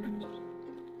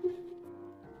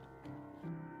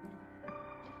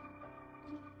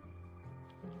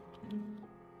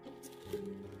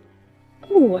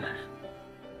不啊，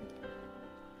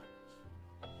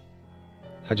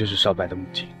她就是少白的母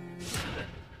亲。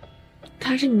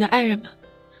她是你的爱人吗？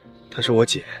她是我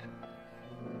姐，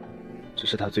这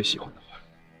是她最喜欢的花。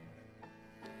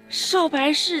少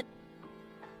白是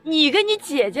你跟你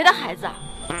姐姐的孩子啊？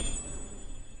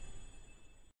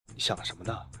想什么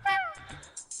呢？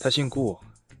他姓顾，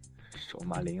是我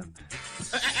马玲。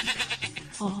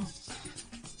哦，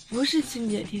不是亲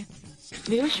姐弟，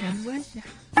没有血缘关系啊。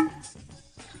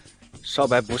少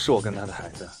白不是我跟他的孩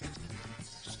子，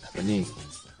是他的命。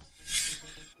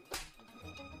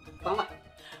王婉，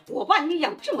我把你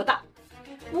养这么大，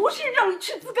不是让你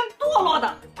去自甘堕落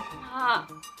的。妈，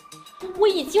我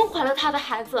已经怀了他的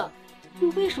孩子，你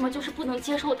为什么就是不能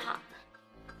接受他？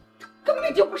根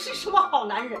本就不是什么好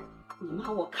男人。你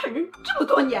妈我看人这么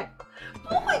多年，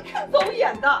不会看走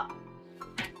眼的。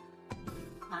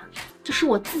妈，这是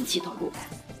我自己的路，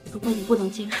如果你不能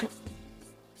接受，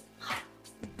好，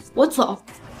我走。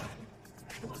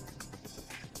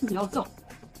你要走，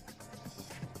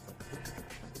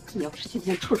你要是今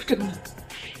天出了这个门，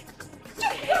就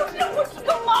不要认我这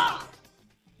个妈。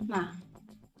妈，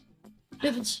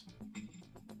对不起，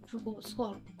如果我错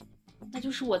了，那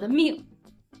就是我的命，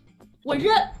我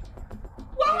认。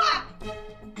婉婉，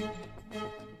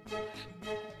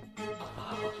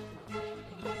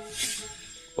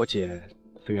我姐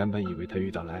她原本以为她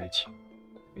遇到了爱情，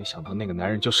没想到那个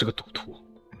男人就是个赌徒，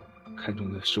看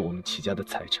中的是我们齐家的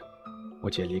财产。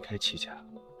我姐离开齐家，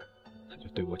他就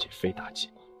对我姐非打即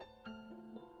骂。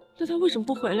那他为什么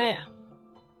不回来呀？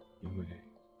因为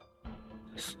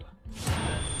他死了。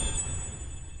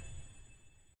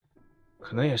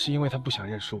可能也是因为他不想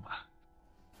认输吧。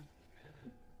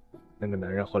那个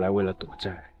男人后来为了躲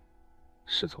债，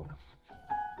失踪了。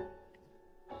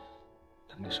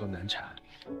他那时候难产，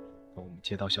当我们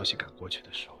接到消息赶过去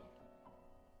的时候，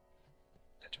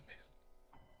他就没了。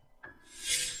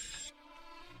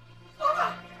妈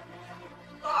妈，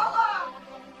妈妈，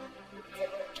怎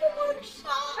么这么傻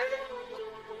呀？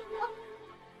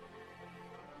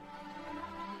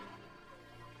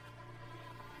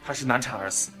他是难产而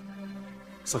死，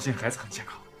所幸孩子很健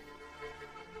康。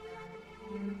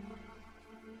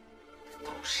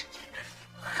都是你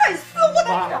害死我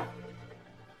的人！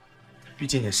毕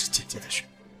竟也是姐姐的血，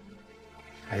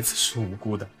孩子是无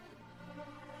辜的。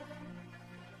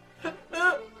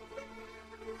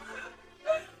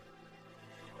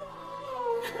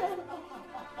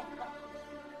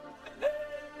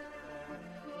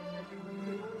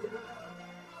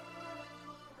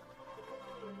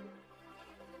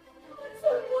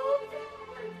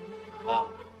妈，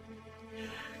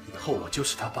以后我就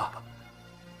是他爸爸。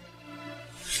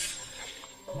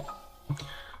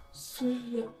所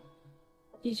以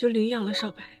你就领养了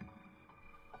少白？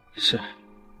是。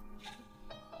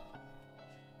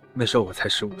那时候我才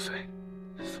15岁，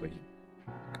所以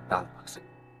大了8岁。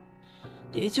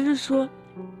也就是说，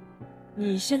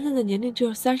你现在的年龄只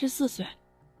有34岁。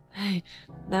哎，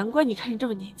难怪你看着这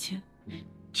么年轻。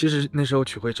其实那时候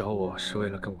曲慧找我是为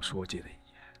了跟我说我姐的遗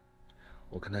言，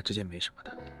我跟她之间没什么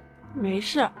的。没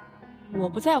事，我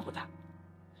不在乎的。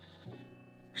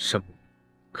圣母，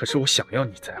可是我想要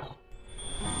你在乎。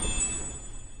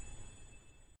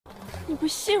你不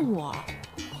信我，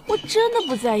我真的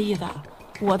不在意的。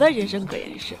我的人生格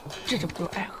言是：智者不入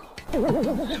爱河。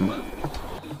什么？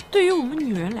对于我们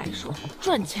女人来说，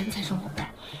赚钱才是目标，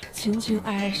情情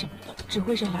爱爱什么的只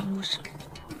会是拦路石。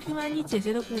听完你姐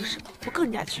姐的故事，我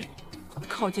更加确认，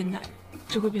靠近男人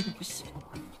只会变得不幸。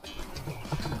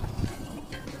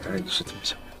原来你是这么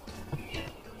想的。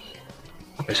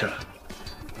没事了，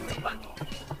走吧。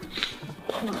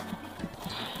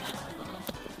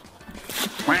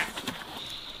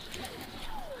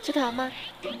吃得好吗？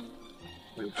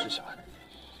我又不是小孩子。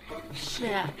是，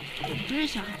你不是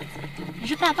小孩子，你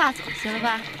是大爸子，行了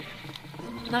吧？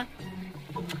那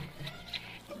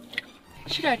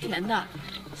吃点甜的，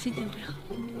心情会好。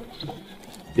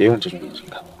别用这种眼神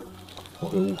看我，我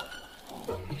会误会。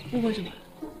误会什么？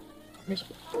没什么。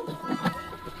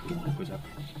回家吧。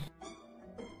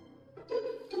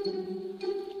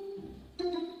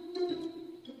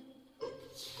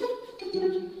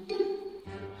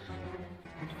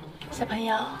小朋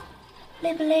友，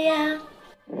累不累呀？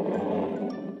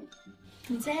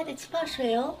你最爱的气泡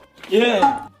水哦。爷，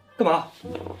干嘛？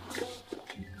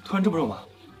突然这么肉麻？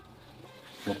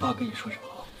我爸跟你说什么？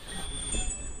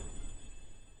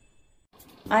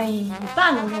阿姨，你爸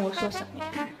能跟我说什么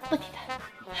呀？不提他。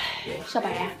少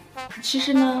白呀，其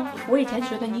实呢，我以前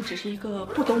觉得你只是一个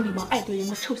不懂礼貌、爱怼人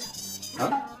的臭小子。啊？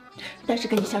但是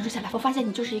跟你相处下来，我发现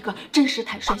你就是一个真实、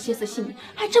坦率、心思细腻，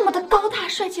还这么的高大、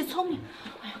帅气、聪明。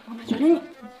哎呀，妈妈觉得你……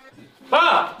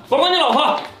爸，我管你老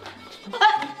婆。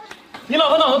哎，你老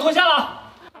婆脑子脱下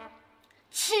了？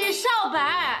启少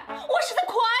白，我是在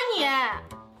夸你。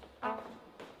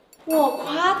我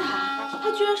夸他，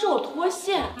他居然说我脱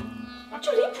线，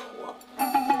就离谱。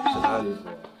是他离谱。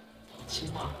起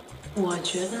码我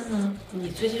觉得呢，你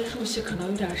最近入戏可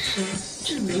能有点深，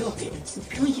这是没有别人，你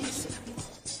不用演戏了。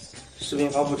视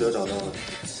频发布者找到了，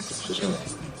是盛磊。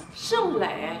盛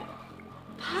磊，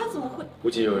他怎么会？估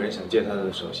计有人想借他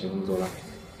的手兴风作浪。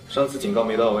上次警告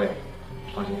没到位，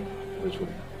放心，我会处理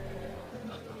的。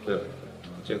对了，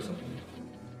这个送给你。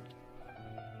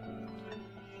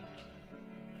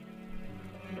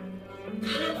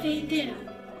咖啡店，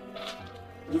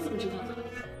你怎么知道的？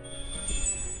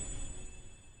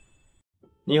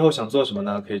你以后想做什么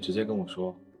呢？可以直接跟我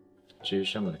说。至于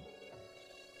盛磊，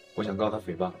我想告他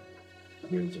诽谤，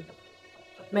没有意见。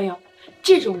没有，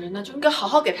这种人呢就应该好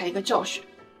好给他一个教训，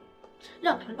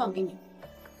让他乱给你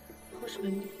喝什么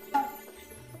你。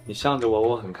你向着我，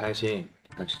我很开心，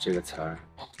但是这个词儿，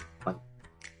换你。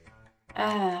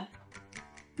哎，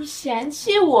你嫌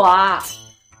弃我啊？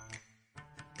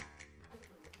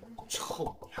臭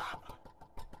丫头，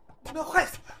你们要害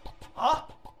死我呀！啊！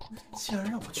竟然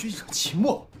让我去惹秦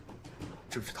墨，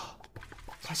知不知道？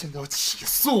他现在要起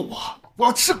诉我，我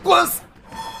要吃官司。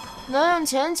能用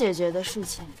钱解决的事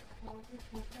情，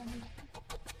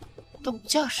都不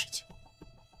叫事情。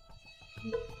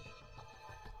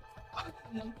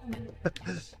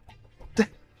对，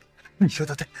你说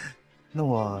的对。那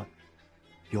我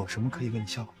有什么可以为你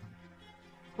效劳？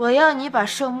我要你把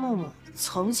盛木木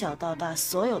从小到大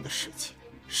所有的事情，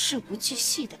事无巨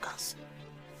细的告诉我。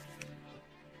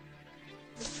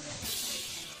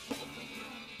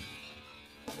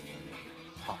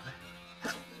好嘞。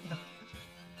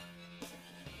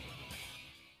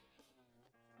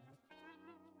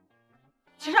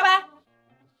齐少白，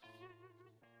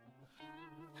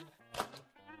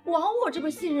枉我这么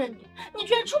信任你，你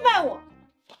居然出卖我！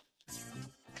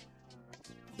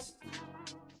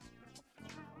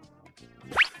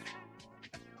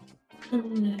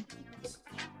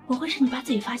不会是你把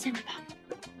自己发现了吧？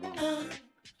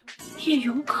也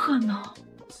有可能，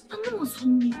他那么聪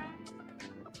明，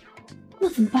那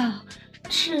怎么办啊？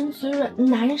吃人嘴软，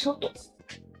拿人手短。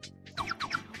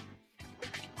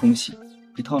恭喜，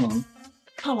被套牢了。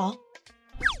套牢？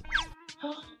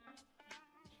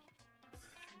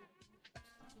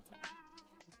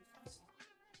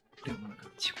另外个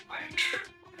请白痴。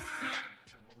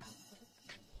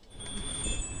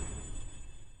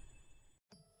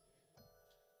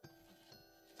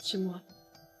秦墨，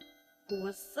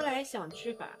我思来想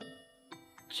去吧，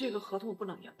这个合同不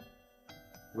能要。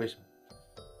为什么？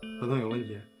合同有问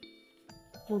题？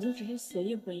我们只是协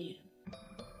议婚姻，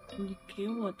你给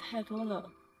我太多了，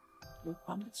我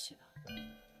还不起了。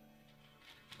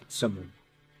盛木，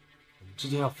我们之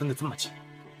间要分得这么清？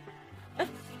哎，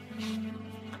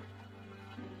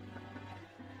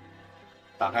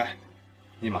打开，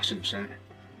密码是你生日。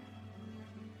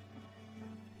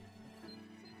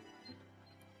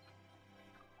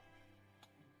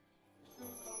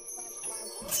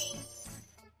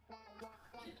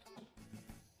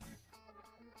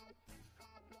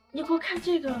你给我看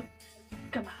这个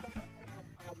干嘛？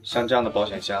像这样的保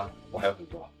险箱我还有很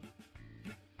多，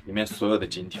里面所有的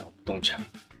金条、不动产、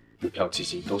股票、基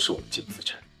金都是我的净资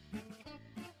产。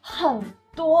很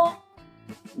多？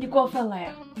你过分了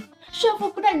呀！炫富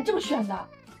不带你这么炫的。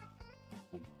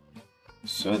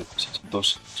所有的保险箱都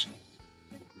是你的生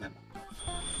日，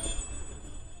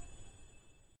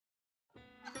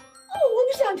我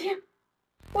不想听，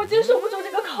我接受不住这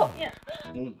个考验。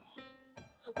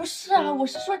不是啊，我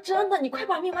是说真的，你快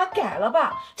把密码改了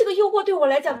吧，这个诱惑对我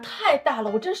来讲太大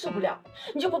了，我真受不了。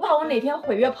你就不怕我哪天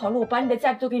毁约跑路，把你的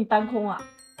价值都给你搬空啊？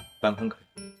搬空可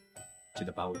以，记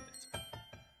得把我也带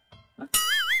走。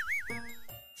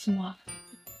秦墨，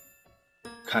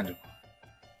看着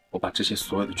我把这些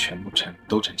所有的全部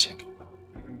都呈现给你，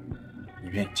你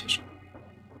愿意接受？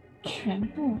全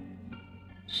部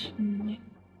呈现？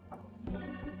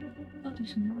到底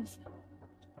什么意思？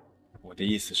我的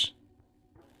意思是，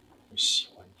我喜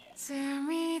欢你。Tell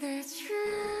me the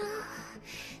truth,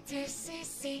 this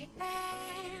is the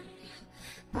end.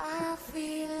 I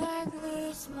feel like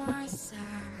lose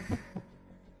myself.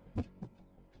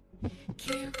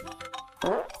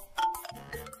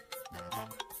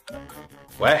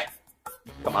 喂，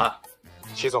干嘛？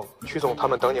齐总、曲总他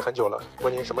们等你很久了，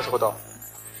问您什么时候到。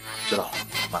知道了，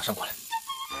马上过来。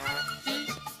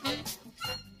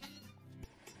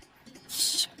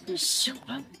喜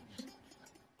欢？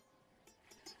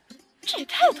这也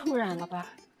太突然了吧！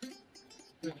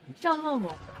赵默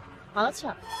默，好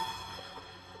巧，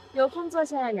有空坐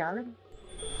下来聊聊。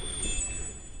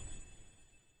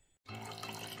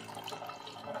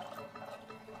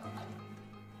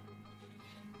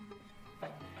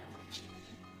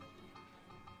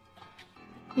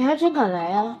你还真敢来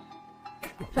呀！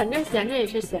反正闲着也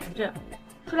是闲着，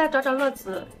出来找找乐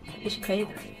子也是可以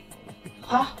的。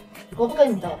好，我不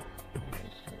跟你斗了。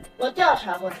我调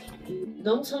查过你，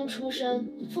农村出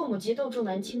身，父母极度重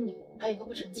男轻女，还有个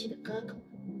不成器的哥哥，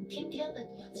天天问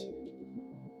你要钱。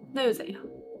那又怎样？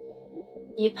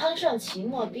你攀上齐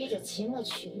墨，逼着齐墨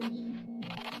娶你，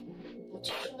不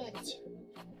就是为了钱？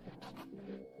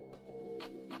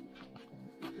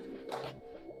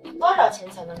多少钱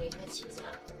才能离开齐家？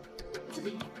自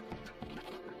己。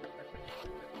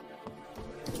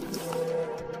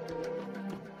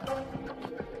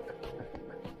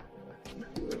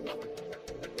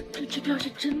这支票是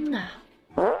真的，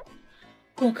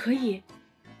我可以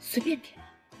随便填。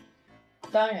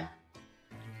当然，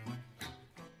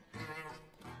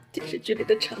电视剧里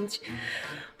的场景，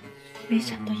没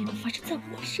想到也能发生在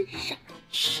我身上。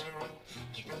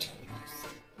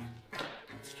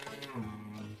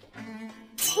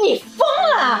你疯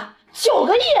了！9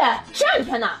个亿，谁让你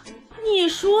填的？你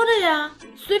说的呀，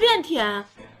随便填。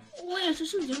我也是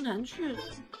盛情难却的。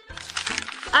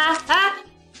哎，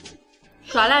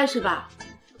耍赖是吧？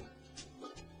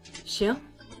行，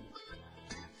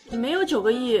你没有9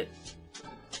个亿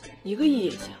，1个亿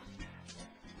也行。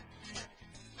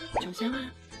9000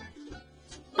万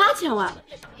，8000万。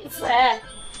闭嘴！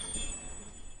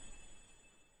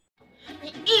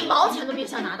你1毛钱都别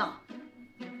想拿到。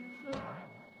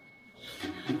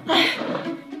哎，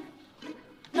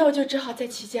那我就只好在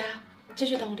齐家继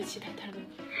续当我的齐太太了。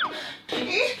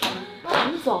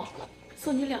林总，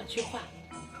送你2句话：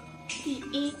第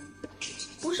一，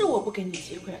不是我不给你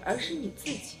机会，而是你自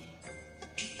己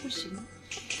不行；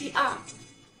第二，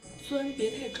做人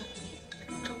别太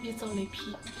装逼遭雷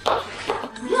劈。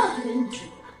不要觉得你值，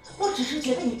我只是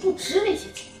觉得你不值那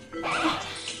些钱。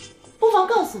不妨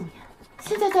告诉你，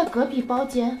现在在隔壁包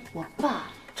间，我爸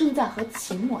正在和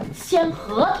齐墨签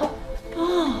合同。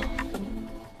哦，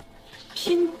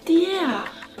拼爹啊！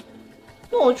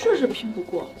那我确实拼不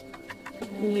过。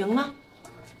你赢了，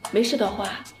没事的话，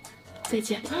再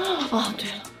见。哦，对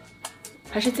了，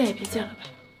还是再也别见了吧。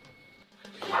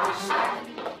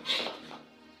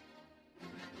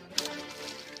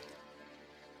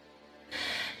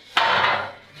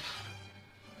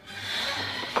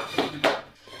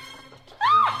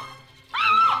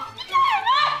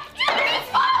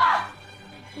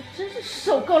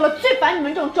受够了，最烦你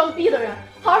们这种装逼的人，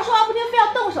好好说话不听，非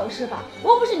要动手是吧？我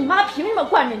又不是你妈，凭什么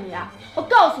惯着你啊？我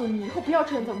告诉你，以后不要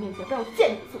出现在我面前，不然我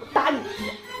见你一次我打你一次。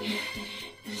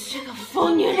你是个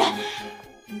疯女人！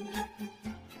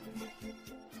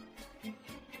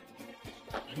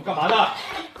你干嘛呢？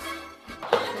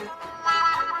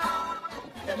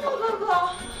哥哥，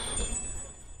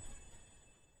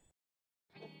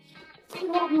齐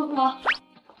墨哥哥，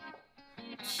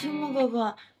齐墨哥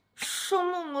哥，盛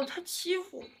默默他欺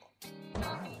负我。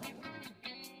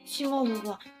齐墨哥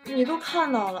哥，你都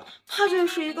看到了，他就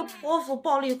是一个泼妇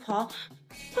暴力狂，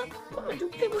他根本就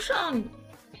配不上你。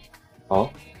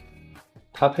哦，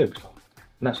他配不上，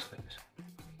那是配不上。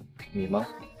你吗？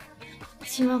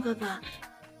齐墨哥哥，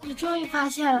你终于发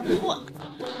现了我。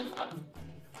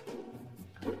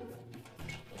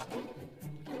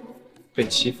被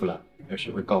欺负了要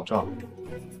学会告状，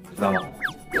知道吗？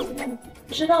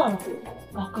知道了，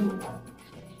老公。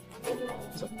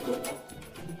走。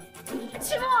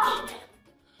齐墨，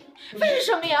为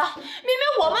什么呀？明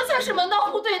明我们才是门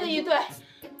当户对的一对。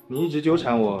你一直纠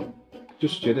缠我，就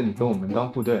是觉得你跟我门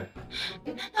当户对。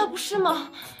那不是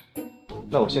吗？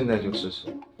那我现在就试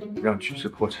试，让曲氏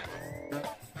破产。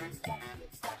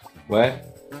喂，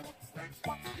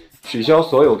取消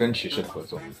所有跟曲氏的合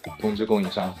作，通知供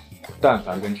应商，但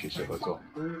凡跟曲氏合作，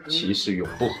齐氏永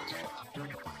不合作。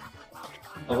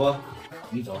老婆，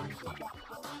你走。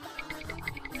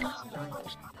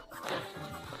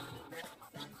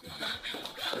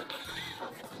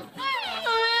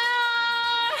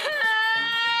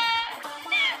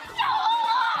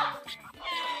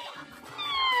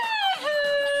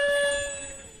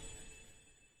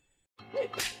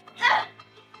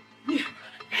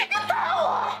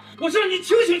我是让你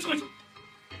清醒清醒，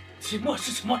齐墨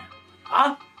是什么人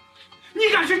啊？你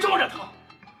敢去招惹他？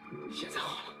现在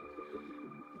好了，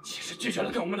齐氏拒绝了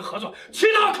跟我们的合作，其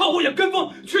他客户也跟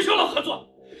风取消了合作。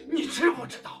你知不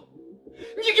知道，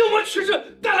你给我们曲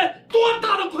氏带来多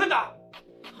大的困难？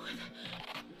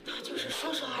他就是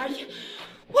说说而已，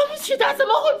我们曲家怎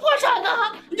么会破产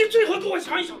呢？你最好给我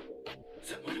想一想，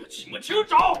怎么让齐墨清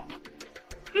手？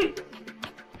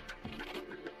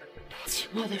齐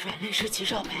墨的软肋是齐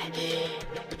少白，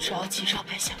只要齐少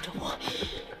白想着我，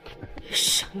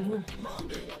盛默默，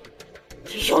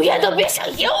你永远都别想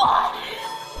赢我！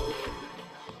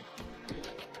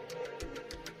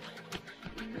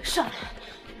上来，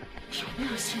有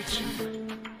没有兴趣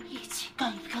一起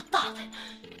干一个大小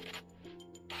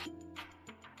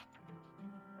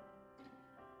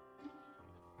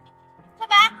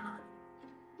白，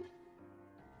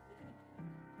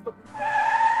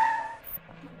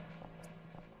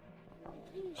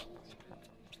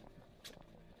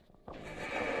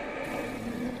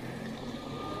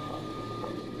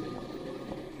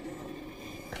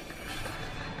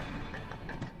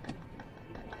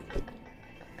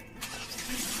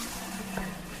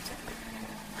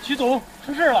齐总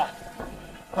出事了，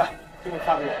快给我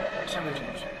发给我，现在就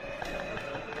去。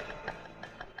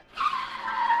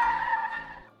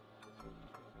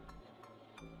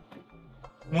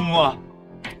木木，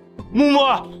木木，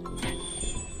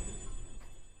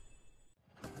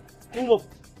木木，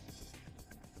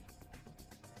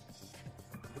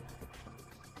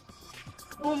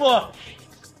木木，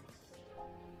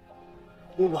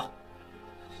木木，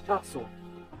吓死我！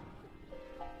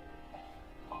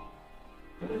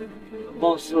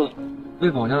貌似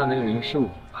被绑架的那个人是我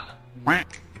吧？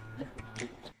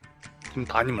他们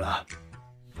打你们了？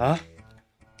啊？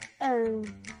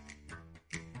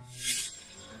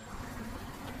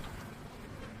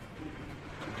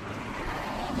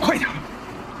快点！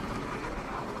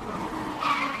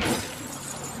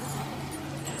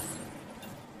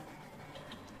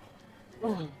我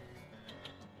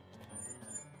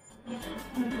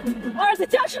儿子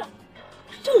家去了，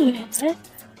郑磊。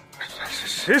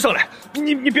谁上来？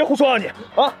你别胡说啊你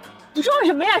啊！你装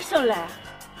什么呀，盛磊？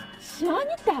行，你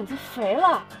胆子肥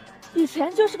了，以前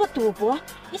就是个赌博，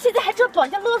你现在还知道绑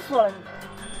架勒索了你？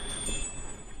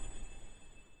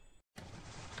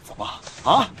怎么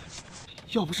啊？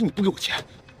要不是你不给我钱，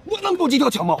我能狗急跳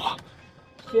墙吗我？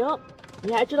行，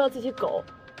你还知道自己狗，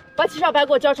把齐少白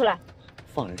给我交出来。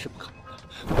放人是不可能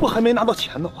的，我还没拿到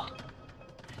钱呢我。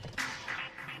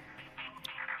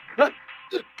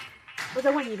我再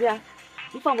问你一遍，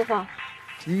你放不放？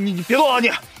你别动啊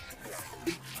你！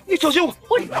你小心我！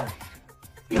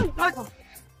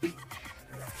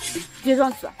别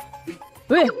装死！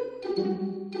喂！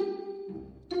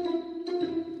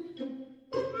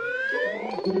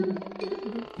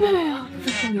哎呀，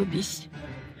这风流鼻息！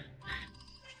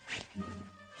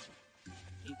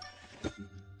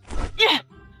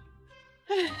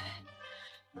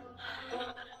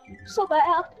少白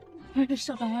啊！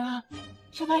少白啊！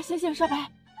少白，醒醒！少白，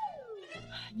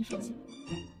你放心，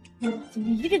我今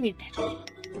天一定给你带出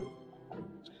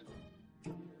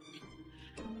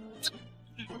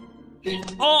去。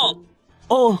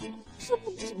哦，少白，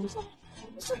什么事？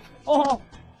是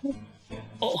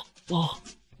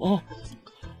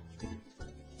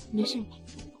没事吧？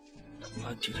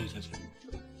停，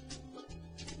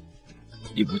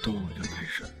你不动我就没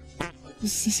事。你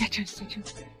先下车。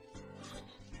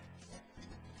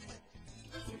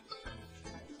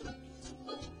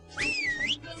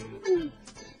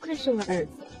愧是我儿子，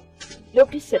流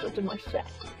鼻血都这么帅。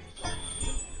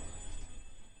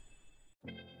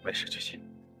没事就行。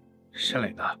申磊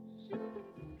呢？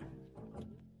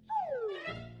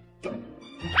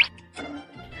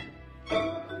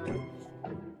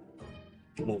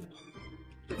木木，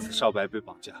这次少白被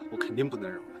绑架，我肯定不能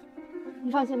饶了他。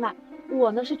你放心吧，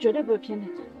我呢是绝对不会偏袒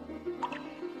他。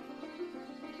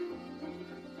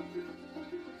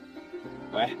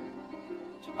喂，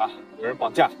警察，有人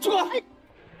绑架！住口！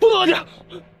不能绑架！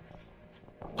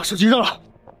把手机扔了，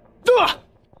扔了！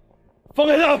放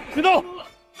开他！别动！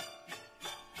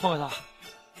放开他！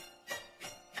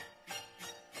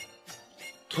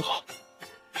坐好，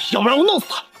要不然我弄死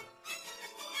他！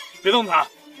别动他！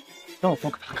让我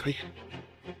放开他可以，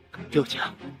给我钱，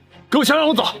给我钱让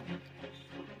我走。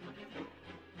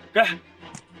给。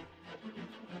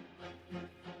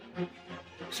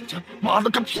小强，妈的，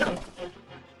干屁！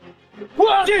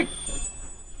我进。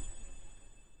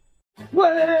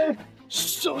喂，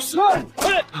小三，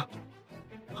这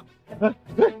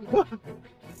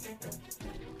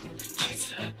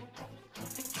次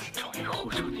终于护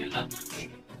住你了。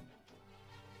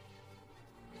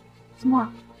怎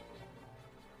么？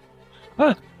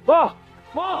爸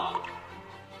妈，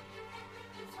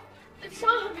伤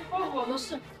还没包好呢，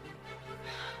是。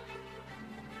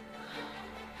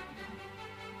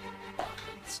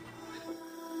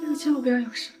那个千万不要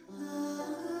有事。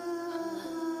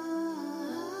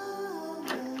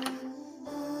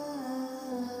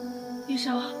医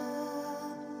生，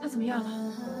他怎么样了？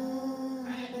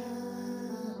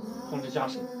通知家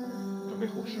属，准备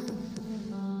后事。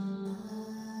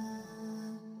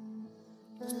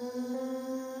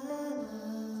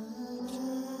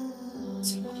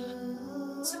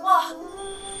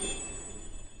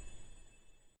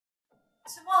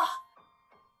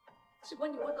启墨，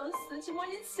你不能死！启墨，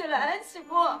你起来！启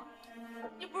墨，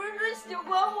你不是说喜欢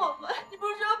我吗？你不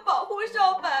是说要保护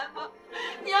少白吗？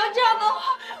你要这样的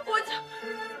话，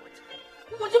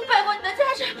我就拜托你的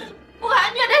家人，不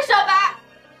还虐待少白。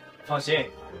放心，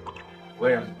不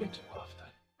会让你变成寡妇的。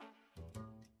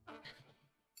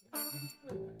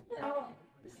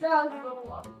吓死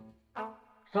我！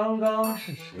刚刚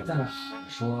是谁在那喊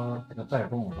说要再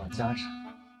帮我办家产？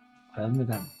还没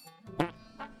在哪？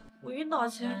我晕倒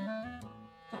前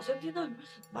好像听到有人喊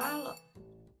妈了，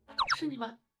是你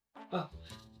吗？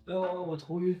我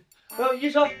头晕。医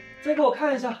生，再给我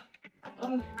看一下。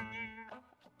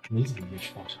你怎么没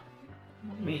去报查？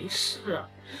没事，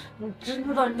你知不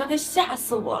知道你刚才吓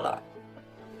死我了？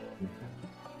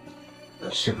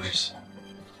是不是血？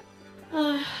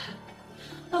哎，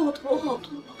我头好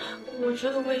痛，我觉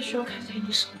得我也需要看一下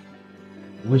医生。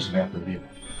你为什么要回避我？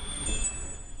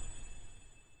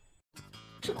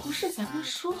这不是咱们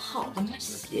说好的吗？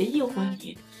协议婚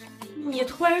姻，你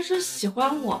突然说喜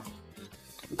欢我，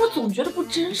我总觉得不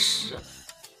真实，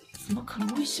怎么可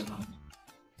能会喜欢我？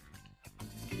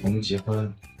我们结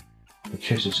婚，我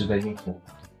确实是在应付我，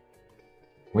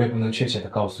我也不能确切的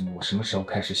告诉你我什么时候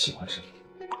开始喜欢什么。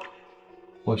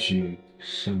或许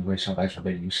是你为少白准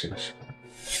备零食的时候，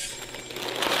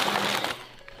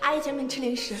阿姨请你吃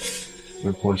零食。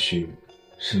又或许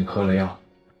是你喝了药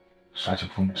耍酒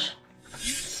疯的时候。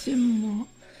羡慕，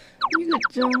你可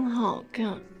真好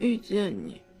看，遇见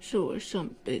你是我上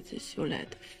辈子修来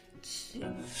的福气。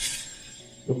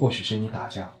又或许是你打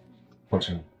架，或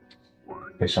者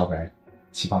被少白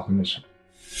气发疯的时候。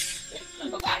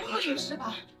快喝点是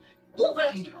吧？我不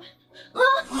来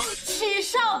气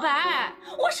少白，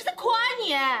我是在夸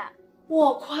你。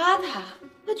我夸他，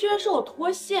他居然说我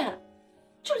脱线，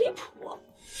这离谱。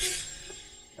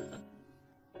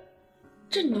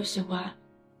这你都喜欢？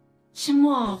秦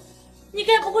墨，你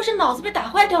该不会是脑子被打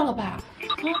坏掉了吧？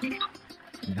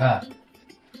你看，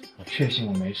我确信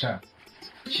我没事儿。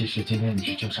其实今天你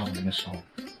去救少文的时候，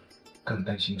更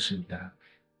担心是你的。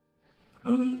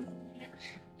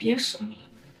别说了。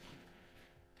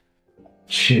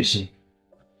确信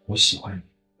我喜欢你，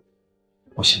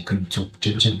我想跟你做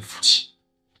真正的夫妻。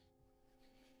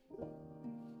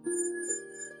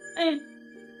哎，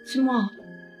秦墨，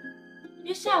你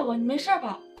别吓我，你没事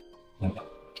吧？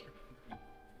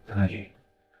大爷，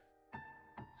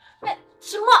哎，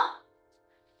秦墨，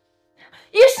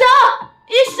医生，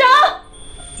医生！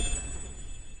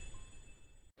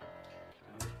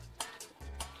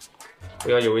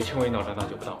不要以为轻微脑震荡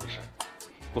就不当回事，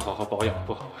不好好保养，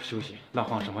不好好休息，那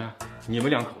晃什么呀？你们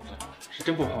两口子是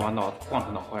真不怕把脑子晃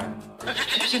成脑坏的。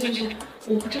行，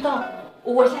我不知道，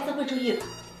我下次会注意的。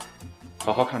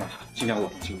好好看着他，尽量稳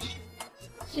定休息。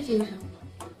谢谢医生。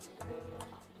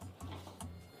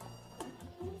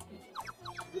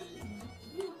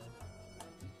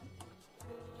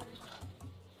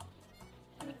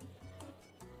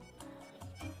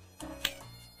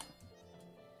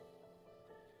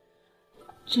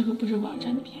这个不是网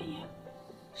站的便宜，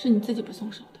是你自己不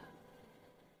松手的。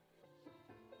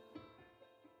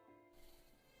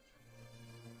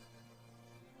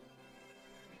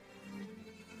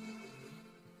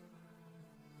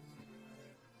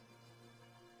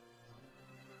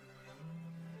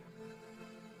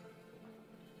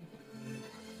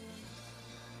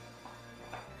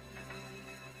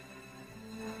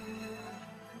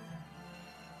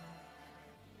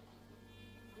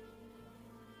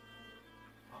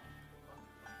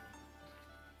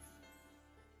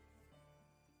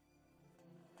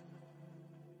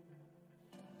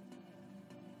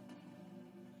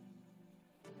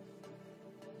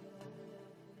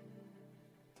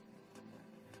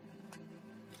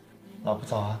老婆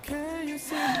早啊。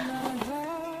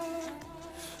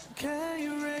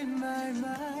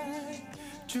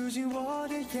住进我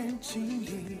的眼睛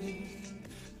里，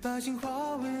把情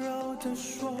话温柔地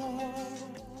说，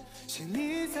请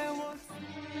你在我。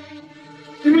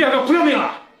你们两个不要命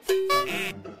了！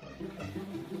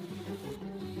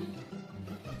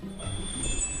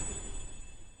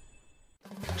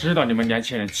知道你们年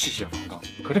轻人气血方刚，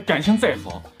可是感情再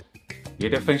好，也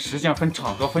得分时间、分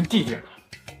场合、分地点的。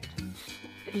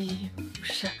不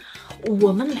是，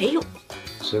我们没有。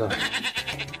知道。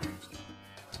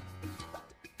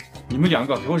你们两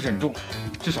个给我忍住，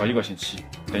至少1个星期。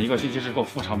等1个星期之后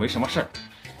复查没什么事儿，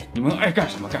你们爱干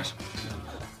什么干什么。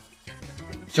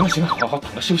行，好好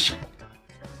躺着休息。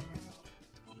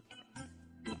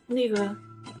那个，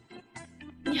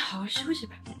你好好休息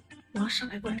吧，我要上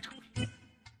来过来找你。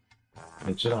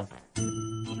你知道，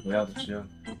我要的只有你。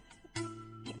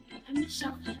还没想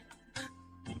好。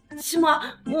齐墨，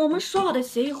我们说好的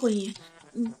协议婚姻，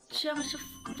这样是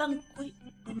犯规。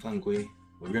犯规，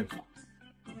我认可。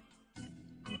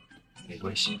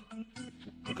关系，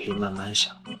你可以慢慢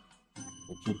想，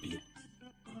我不逼。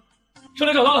胜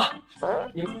利找到了，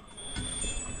你。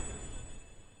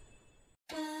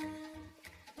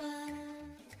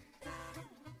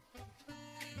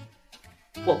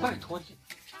我拜托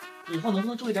你，以后能不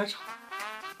能注意点场，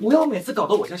不要每次搞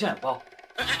得我像下眼包。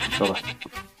老板，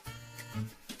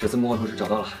这次幕后同事找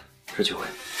到了，是曲慧。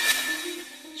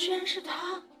居然是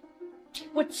他！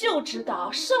我就知道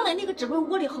上来那个只会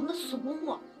窝里横的怂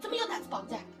货，怎么又胆子绑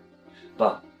架？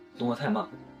爸，动作太慢，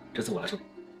这次我来处理。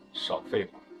少废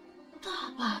话。大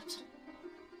把子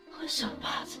和小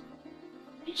把子，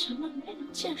为什么没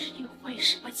能见识一回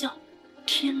什么叫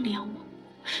天良王？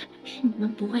你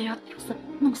们不会要打算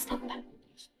弄死他们吧？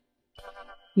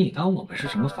你当我们是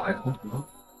什么法外狂徒吗？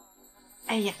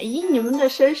哎呀，以你们的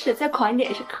身世，再狂一点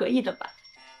也是可以的吧？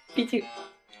毕竟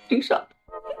挺爽。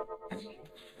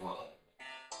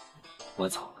我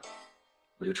走了，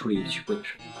我就处理曲慧的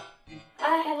事。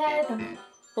哎，等等，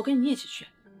我跟你一起去。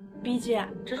毕竟啊，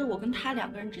这是我跟他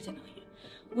2个人之间的黑约，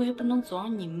我也不能总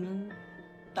让你们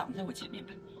挡在我前面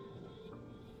吧。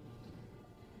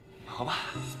好吧，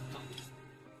走。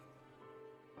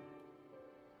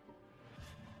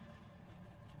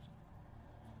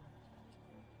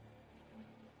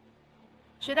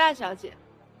徐大小姐，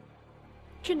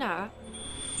去哪儿？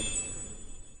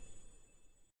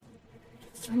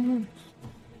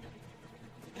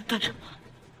干什么？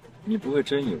你不会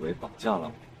真以为绑架了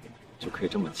我，就可以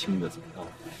这么轻易的走掉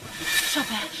了？小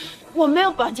白，我没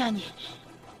有绑架你，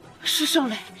是盛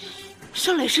磊，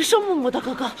盛磊是盛木木的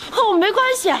哥哥，和我没关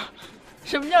系啊。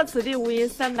什么叫此地无银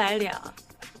300两？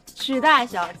许大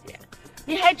小姐，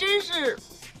你还真是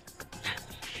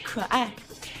可爱。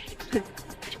哼，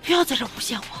你不要在这诬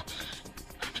陷我。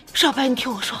少白，你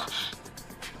听我说，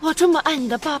我这么爱你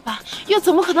的爸爸，又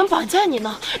怎么可能绑架你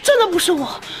呢？真的不是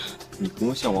我。你不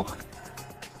用向我喊，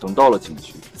等到了警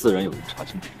局，自然有人查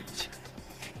清楚这一切。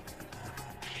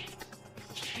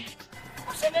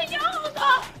我是被养的。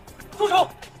住手！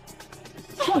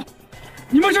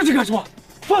你们这是干什么？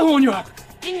放开我女儿！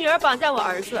你女儿绑架我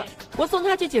儿子，我送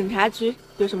她去警察局，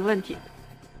有什么问题？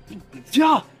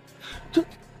家，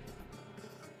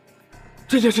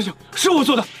这件事情是我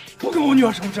做的，不跟我女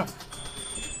儿什么事。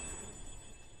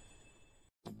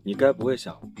你该不会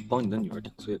想帮你的女儿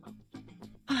顶罪吧？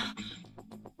啊，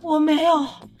我没有。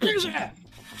闭嘴！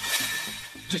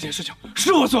这件事情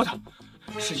是我做的，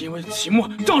是因为齐墨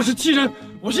仗势欺人，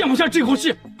我咽不下这口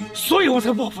气，所以我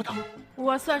才报复他。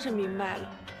我算是明白了，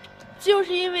就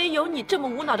是因为有你这么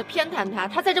无脑的偏袒他，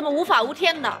他才这么无法无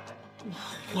天的。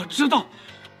我知道，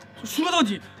说到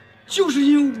底，就是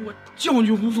因为我教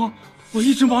女无方，我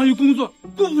一直忙于工作，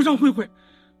顾不上慧慧，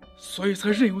所以才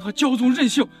任由她骄纵任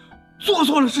性，做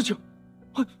错了事情。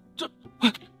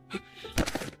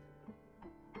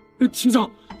秦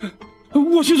桑，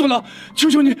我去错了，求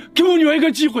求你给我女儿一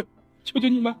个机会，求求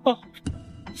你们啊！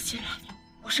既然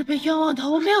我是被冤枉的，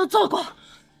我没有做过。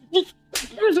你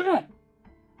闭嘴！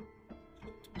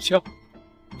行，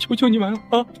求求你们了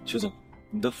啊！曲总，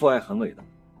你的父爱很伟大，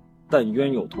但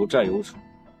冤有头债有主，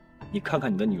你看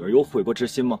看你的女儿有悔过之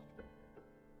心吗？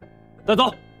带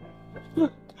走！不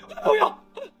要！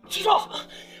齐少，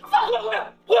放慧慧！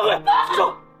慧慧，齐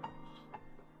少！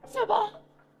小白，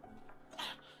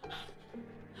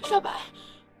小白，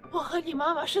我和你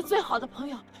妈妈是最好的朋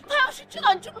友，她要是知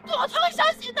道你这么对我，她会伤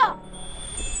心的。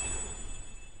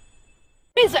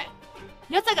闭嘴！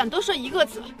你要再敢多说一个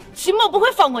字，秦墨不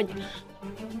会放过你。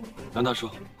让他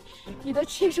说。你的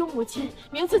亲生母亲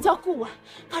名字叫顾婉，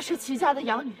她是齐家的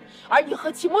养女，而你和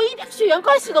秦墨一点血缘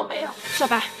关系都没有。小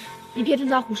白，你别听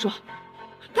他胡说，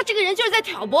他这个人就是在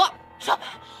挑拨。小白，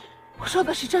我说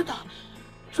的是真的。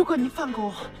如果你放过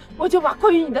我，我就把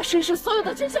关于你的身世所有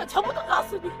的真相全部都告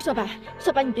诉你。小白，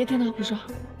小白，你别听他胡说。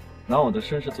拿我的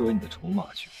身世作为你的筹码，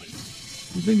曲慧，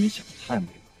你未免想得太美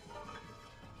了。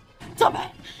小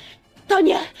白，当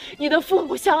年你的父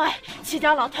母相爱，齐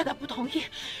家老太太不同意，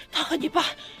她和你爸，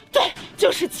对，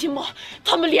就是齐墨，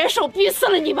他们联手逼死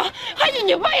了你妈，还有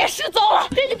你妈也失踪了。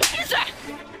给你闭嘴！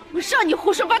我让你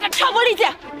胡说八道，挑拨离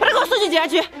间，把他给我送去警察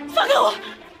局！放开我！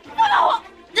放开我！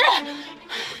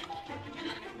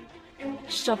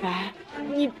小白，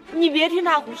你别听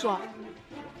他胡说。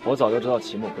我早就知道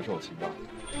齐墨不是我亲爸。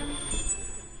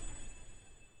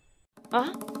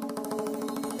啊？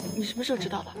你什么时候知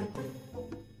道的？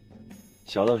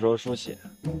小的时候书写，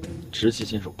直系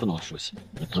亲属不能书写，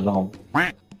你不知道吗？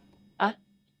啊？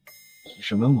你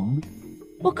是文盲吗？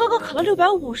我高考考了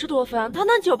650多分，他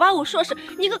那985硕士，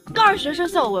你个高二学生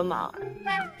笑我文盲？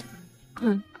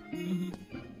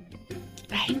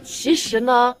哎，其实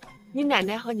呢，你奶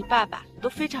奶和你爸爸都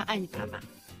非常爱你妈妈。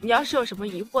你要是有什么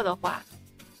疑惑的话，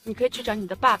你可以去找你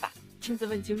的爸爸亲自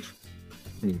问清楚。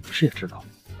你不是也知道？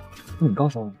那你告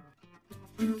诉我。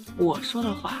我说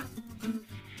的话，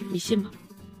你信吗？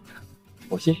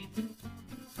我信。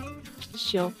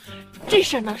行，这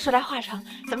事儿呢说来话长，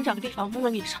咱们找个地方慢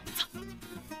慢给你上层。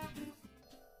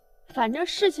反正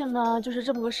事情呢就是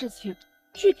这么个事情，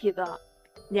具体的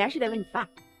你还是得问你爸。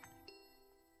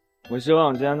我希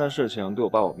望今天的事情对我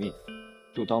爸我命，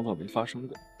就当做没发生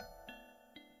过。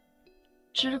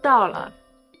知道了，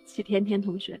齐甜甜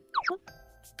同学。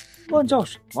乱叫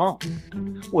什么？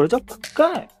我这叫梗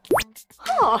概。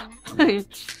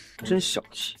真小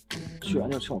气，居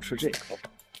然要请我吃这个。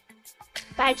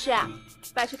不爱吃啊？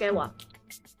不爱吃给我。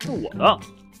是我的。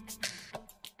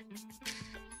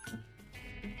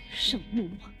盛木木，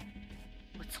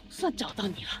我总算找到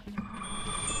你了。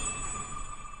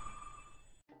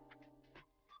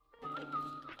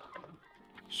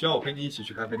需要我陪你一起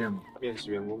去咖啡店吗？面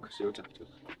试员工可是有讲究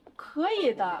的。可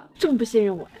以的，这么不信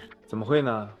任我呀？怎么会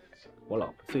呢？我老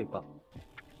婆最棒。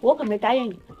我可没答应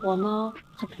你，我呢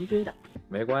很难追的。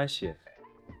没关系，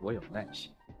我有耐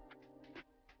心。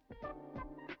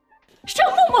盛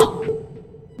木木，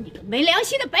你个没良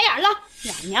心的白眼狼！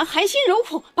老娘含辛茹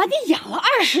苦把你养了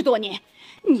20多年，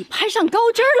你攀上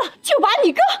高枝了，就把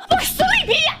你哥往死里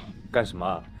逼呀！干什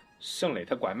么？盛磊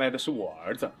他拐卖的是我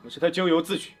儿子，那是他咎由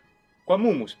自取，关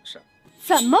木木什么事？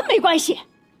怎么没关系？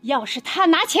要是他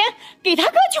拿钱给他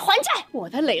哥去还债，我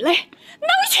的磊磊能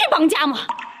去绑架吗？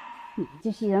你们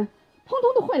这些人通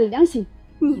通都坏了良心！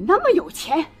你那么有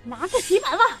钱，拿个几百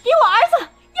万给我儿子，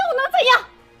又能怎样？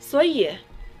所以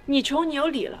你穷你有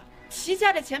理了，齐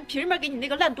家的钱凭什么给你那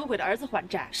个烂赌鬼的儿子还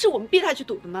债？是我们逼他去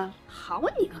赌的吗？好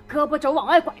你个胳膊肘往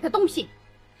外拐的东西！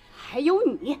还有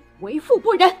你为富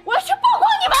不仁，我要去曝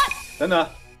光你们！等等，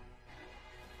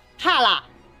怕了，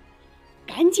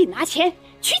赶紧拿钱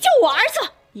去救我儿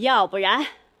子，要不然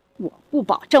我不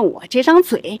保证我这张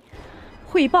嘴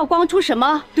会曝光出什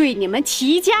么对你们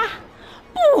齐家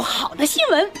不好的新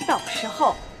闻。到时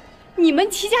候你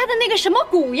们齐家的那个什么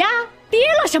股呀跌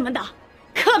了什么的，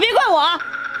可别怪我。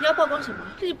你要曝光什么？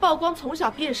是你曝光从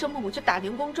小逼着生木木去打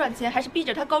零工赚钱，还是逼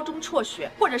着他高中辍学，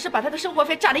或者是把他的生活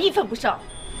费榨得一分不剩？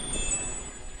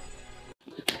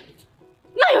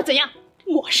那又怎样？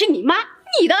我是你妈，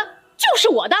你的就是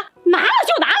我的，拿了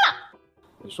就拿了。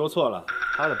你说错了，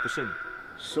他的不是你，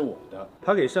是我的。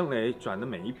他给盛磊转的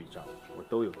每一笔账，我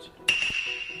都有记录。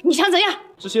你想怎样？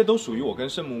这些都属于我跟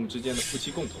盛木木之间的夫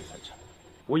妻共同财产，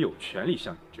我有权利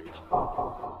向你追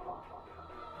讨。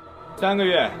3个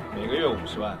月，每个月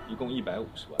50万，一共150万。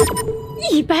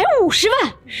150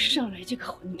万！盛磊这个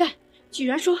混蛋，居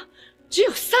然说只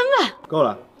有3万。够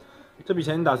了，这笔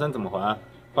钱你打算怎么还？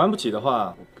还不起的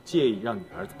话，我不介意让你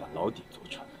儿子把牢底坐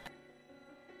穿。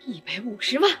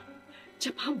150万，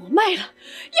这把我卖了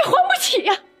也还不起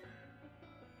呀！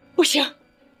不行，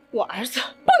我儿子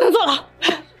不能坐牢。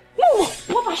木木，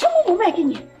我把盛木木卖给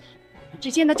你，我们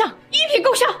之间的账一笔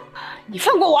勾销。你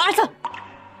放过我儿子。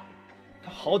她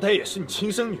好歹也是你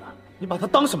亲生女儿，你把她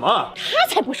当什么？她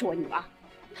才不是我女儿，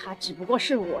她只不过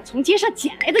是我从街上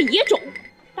捡来的野种，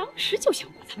当时就想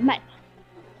把她卖了，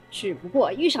只不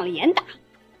过遇上了严打，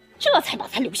这才把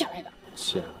她留下来的。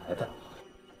捡来的？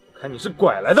看你是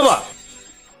拐来的吧？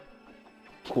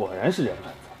果然是人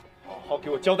贩子，好好给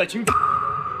我交代清楚。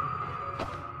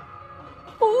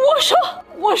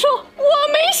我说，我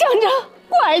没想着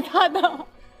拐他的。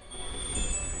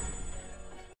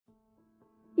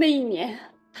那一年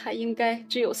他应该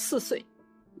只有4岁，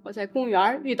我在公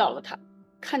园遇到了他，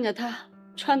看着他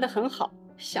穿得很好，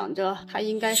想着他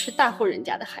应该是大户人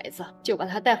家的孩子，就把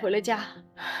他带回了家，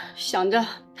想着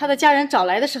他的家人找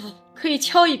来的时候可以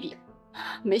敲一笔，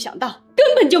没想到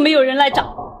根本就没有人来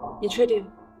找。你确定？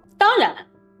当然，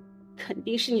肯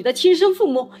定是你的亲生父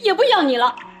母也不要你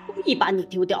了，故意把你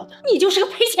丢掉的，你就是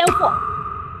个赔钱货。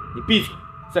你闭嘴！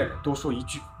再敢多说一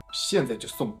句，我现在就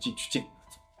送你进去见你儿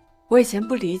子。我以前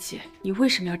不理解你为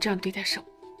什么要这样对待盛，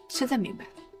现在明白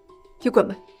了。你滚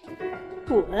吧！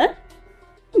滚！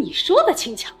你说的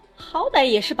轻巧，好歹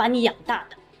也是把你养大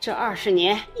的，这20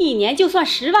年，一年就算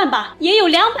10万吧，也有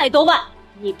200多万。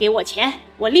你给我钱，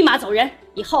我立马走人，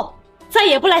以后再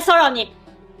也不来骚扰你。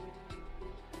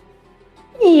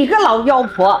你个老妖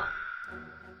婆，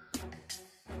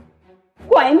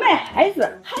拐卖孩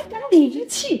子还敢理直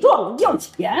气壮要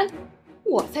钱！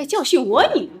我在教训我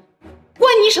女儿，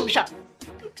关你什么事儿？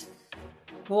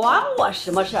关我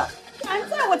什么事儿？敢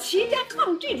在我齐家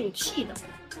放这种屁的，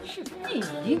是第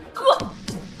一个！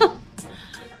哼！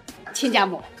亲家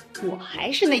母，我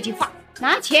还是那句话，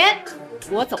拿钱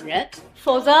我走人，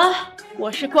否则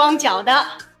我是光脚的，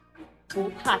不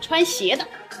怕穿鞋的。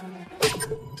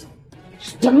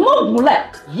这么无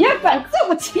赖，也敢在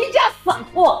我齐家撒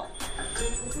泼！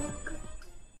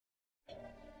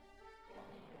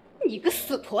你个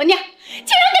死婆娘，竟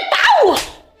然敢打我！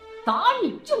打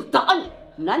你就打你，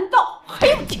难道还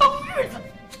要挑日子？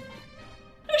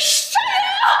杀人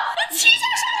了！齐家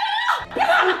杀人了！别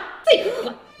喊了，再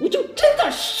喊我就真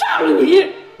的杀了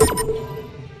你！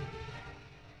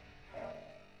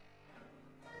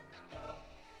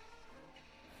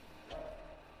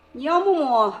你要木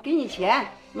木给你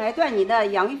钱买断你的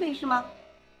养育费是吗？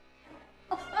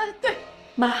对，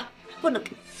妈不能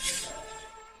给。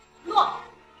诺，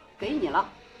给你了。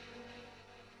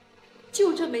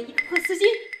就这么一颗丝巾，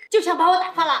就想把我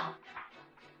打发了？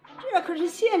这可是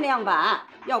限量版，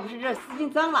要不是这丝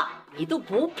巾脏了，你都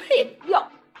不配要。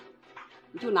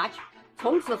你就拿去，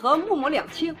从此和木木两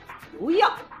清。不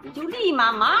要，你就立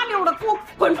马麻溜的给我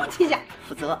滚出齐家，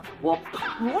否则我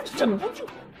怕我忍不住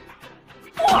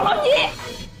剁了你！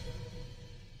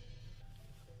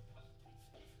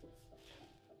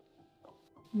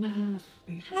妈，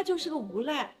他就是个无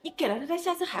赖，你给了他，他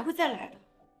下次还会再来的。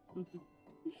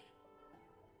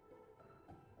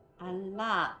安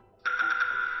娜，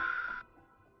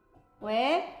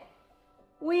喂，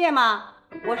物业吗？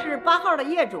我是8号的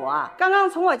业主啊，刚刚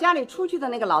从我家里出去的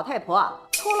那个老太婆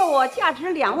偷了我价值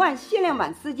2万限量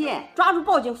版丝巾，抓住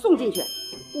报警送进去，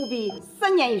务必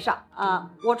3年以上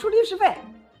啊！我出律师费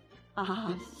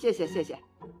啊，谢谢谢谢。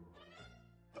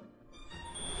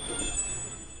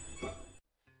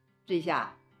这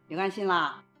下你安心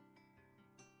啦，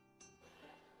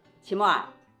齐墨儿，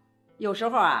有时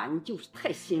候啊，你就是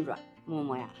太心软。默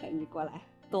默呀，你过来。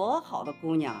多好的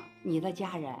姑娘，你的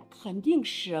家人肯定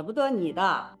舍不得你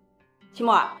的。齐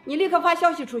墨儿，你立刻发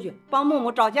消息出去，帮木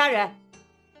木找家人。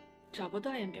找不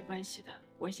到也没关系的，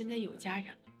我现在有家人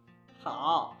了。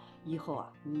好，以后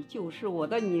啊，你就是我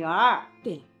的女儿。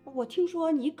对了，我听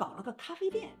说你搞了个咖啡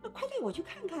店，那快带我去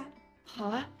看看。好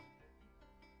啊。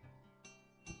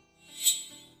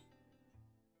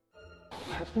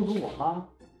还不如我妈，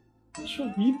你说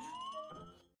离谱。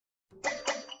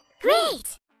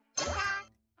Great。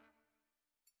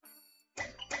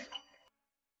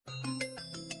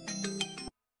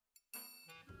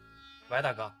喂，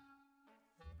大哥。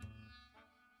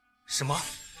什么？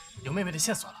有妹妹的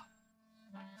线索了？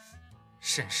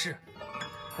沈氏，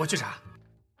我去查。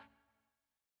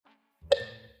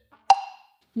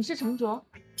你是程卓？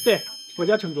对，我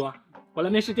叫程卓，我来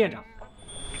面试店长。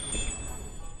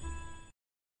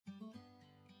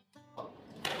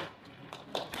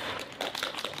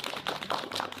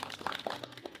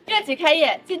热情开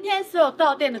业，今天所有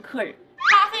到店的客人，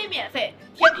咖啡免费，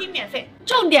甜品免费，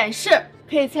重点是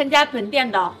可以参加本店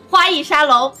的花艺沙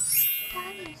龙。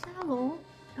花艺沙龙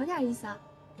有点意思啊，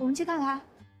我们去看看。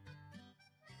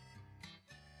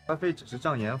咖啡只是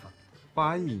障眼法，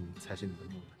花艺才是你的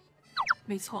目的。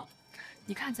没错，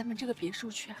你看咱们这个别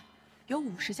墅区啊，有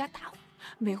50家大户，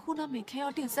每户呢每天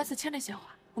要订3、4千的鲜花，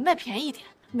我卖便宜一点，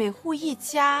每户一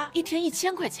家1天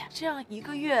1000块钱，这样1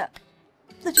个月，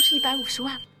那就是150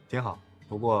万。挺好，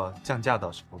不过降价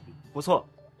倒是不必。不错，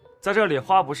在这里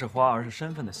花不是花，而是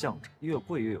身份的象征，越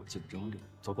贵越有竞争力。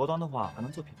走高端的话，还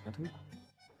能做品牌推广。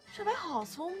少白好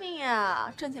聪明呀，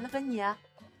挣钱的分你啊。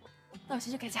那我先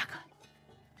去改价格。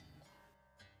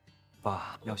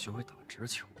爸，要学会打直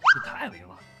球，你太委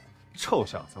婉了。臭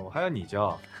小子，我还要你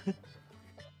教？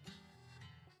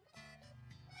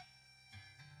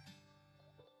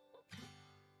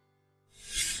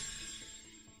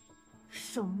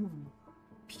盛木木，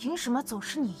凭什么总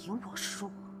是你赢我输？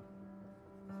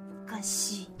甘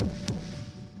心。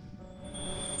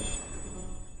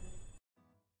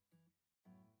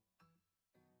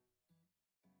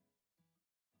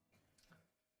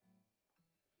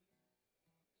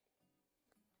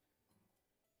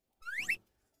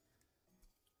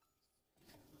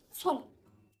错了。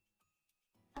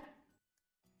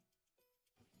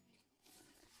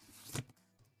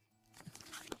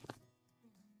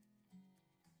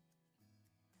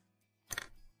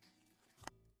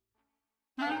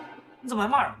你怎么还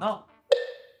骂人呢？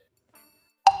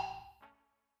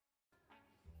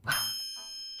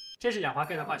这是氧化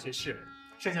钙的化学式，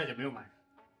剩下就没有骂人。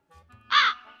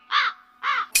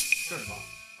这是什么？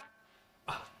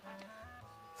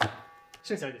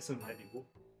盛小姐送你的礼物。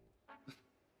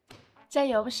加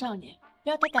油吧，少年，不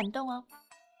要太感动哦。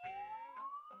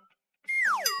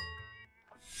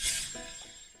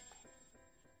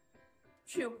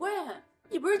许慧，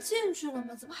你不是进去了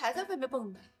吗？怎么还在外面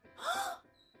蹦跶？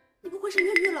你不会是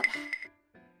越狱了吧？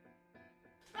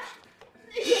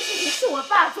那件事情是我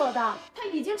爸做的，他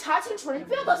已经查清楚了，你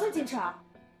不要倒向警察。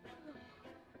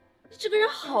你这个人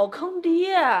好坑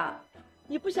爹啊！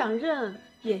你不想认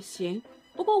也行，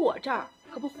不过我这儿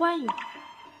可不欢迎你。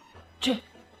去，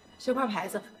写块牌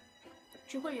子，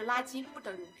聚会与垃圾不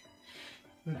得容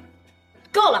忍。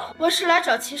够了，我是来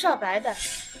找齐少白的。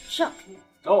少，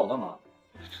找我干嘛？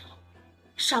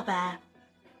少白，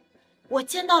我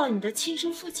见到了你的亲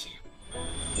生父亲。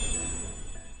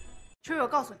秋雨，我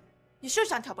告诉你，你休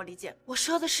想挑拨离间。我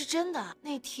说的是真的。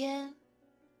那天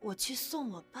我去送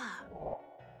我爸。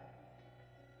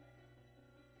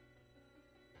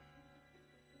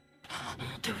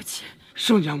对不起，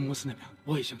盛家母子那边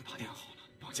我已经打点好了，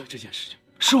绑架这件事情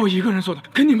是我一个人做的，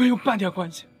跟你没有半点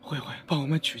关系。慧慧把我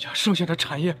们曲家剩下的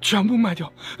产业全部卖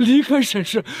掉，离开沈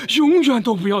氏，永远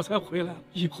都不要再回来了。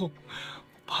以后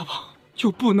爸爸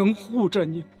就不能护着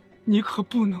你，你可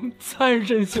不能再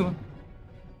任性了。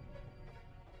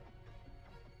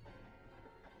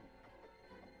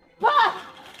爸，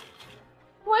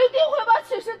我一定会把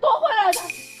曲氏夺回来的。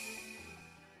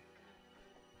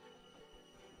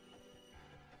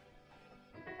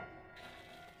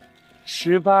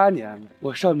18年了，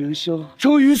我邵明修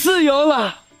终于自由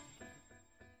了。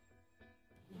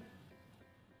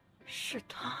是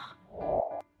他，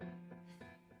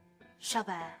少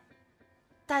白，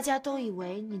大家都以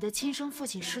为你的亲生父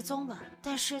亲失踪了，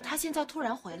但是他现在突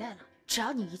然回来了。只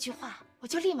要你一句话，我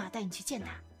就立马带你去见他。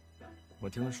我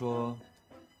听说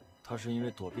他是因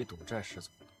为躲避赌债失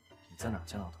踪的，你在哪儿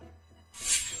见到他？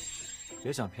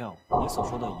别想骗我，你所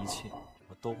说的一切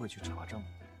我都会去查证的。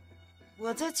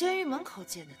我在监狱门口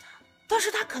见的他，但是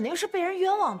他肯定是被人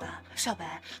冤枉的。少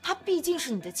白，他毕竟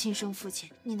是你的亲生父亲，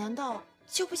你难道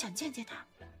就不想见见他？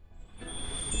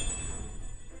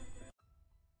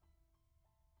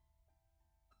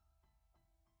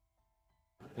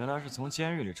原来是从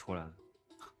监狱里出来的，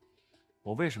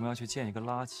我为什么要去见一个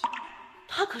垃圾？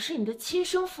他可是你的亲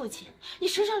生父亲，你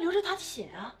身上流着他的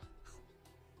血啊！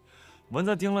蚊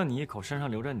子叮了你一口，身上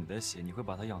流着你的血，你会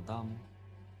把它养大吗？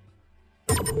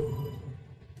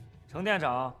程店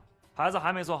长，牌子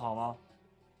还没做好吗？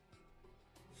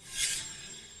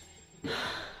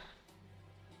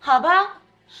好吧，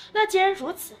那既然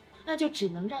如此，那就只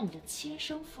能让你的亲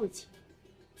生父亲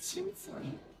亲自来。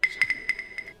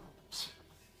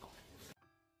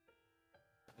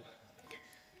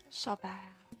少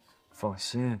白，放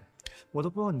心，我都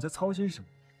不知道你在操心什么。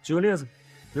举个例子，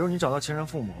比如你找到亲生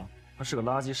父母了，他是个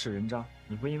垃圾，是人渣，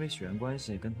你会因为血缘关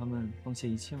系跟他们放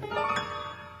弃一切吗？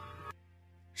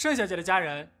盛小姐的家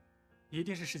人一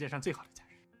定是世界上最好的家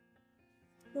人。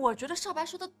我觉得少白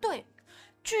说的对，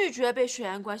拒绝被血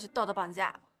缘关系道德绑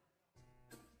架。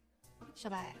少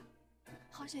白，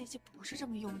好像已经不是这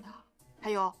么用的。还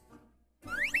有，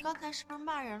刚才是不是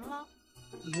骂人了？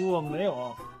我没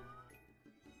有。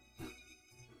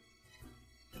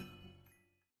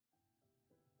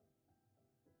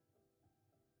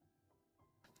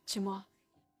秦墨，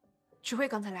曲慧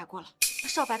刚才来过了，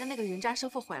少白的那个人渣生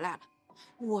父回来了，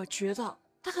我觉得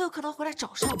他很有可能回来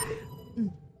找少白。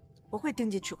我会盯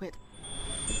紧曲慧的。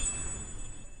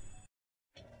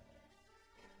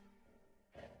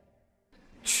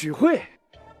曲慧，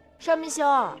邵明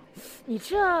修，你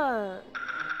这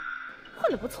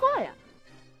混得不错呀。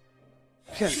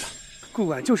骗子，顾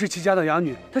婉就是齐家的养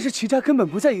女，但是齐家根本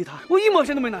不在意她，我1毛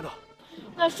钱都没拿到。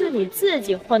那是你自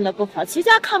己混得不好，齐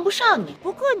家看不上你。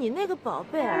不过你那个宝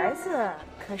贝儿子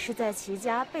可是在齐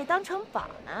家被当成宝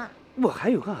呢。我还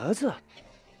有个儿子。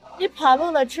你跑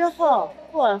路了之后，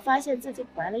顾婉发现自己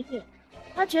怀了孕，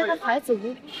她觉得孩子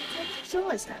无辜，生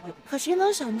了下来。可谁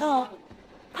能想到，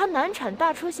她难产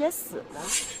大出血死了。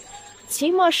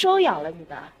齐墨收养了你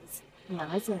的儿子，你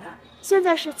儿子现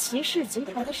在是齐氏集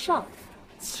团的少爷，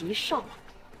齐少。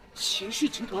齐氏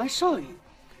集团少爷？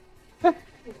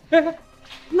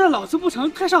那老子不成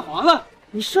太上皇了？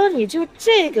你说你就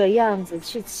这个样子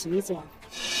去齐家，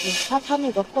我怕他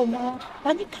那个后妈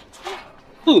把你赶出来。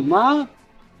后妈？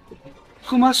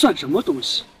后妈算什么东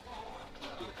西？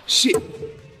谢。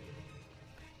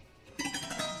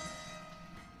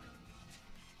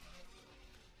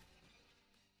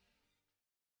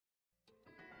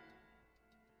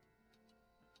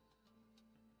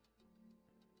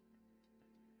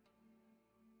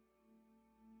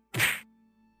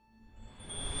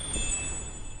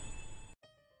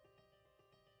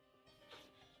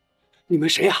你们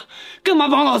谁呀？干嘛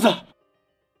绑老子？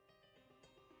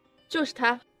就是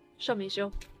他，邵明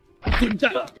修。混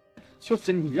蛋！就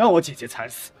是你让我姐姐惨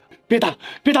死！别打，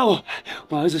别打我！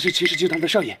我儿子是齐氏集团的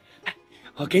少爷，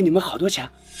我给你们好多钱。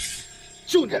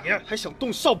就你还想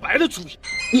动少白的主意？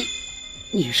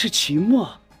你是齐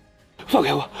墨？放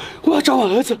开我！我要找我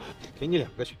儿子。给你2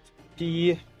个选择：第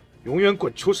一，永远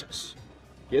滚出沈氏，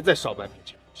别在少白面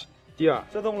前出现；第二，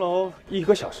这栋楼1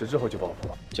个小时之后就爆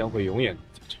破，将会永远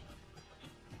在这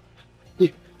里。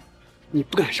你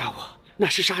不敢杀我，那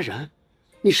是杀人。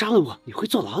你杀了我，你会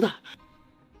坐牢的。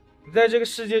你在这个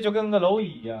世界就跟个蝼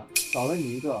蚁一样，少了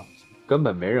你一个，根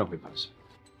本没人会发现。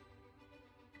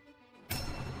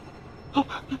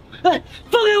哎，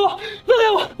放开我！放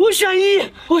开我！我选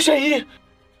一，我选一。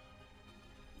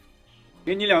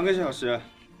给你2个小时，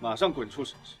马上滚出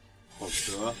省市，否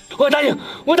则……我答应，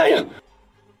我答应。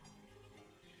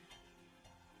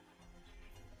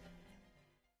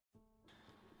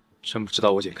真不知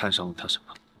道我姐看上了他什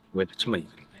么，为了这么一个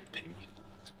女人赔命。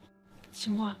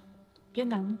秦墨，别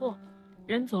难过，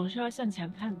人总是要向前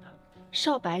看的。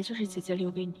少白就是姐姐留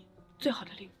给你最好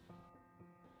的礼物。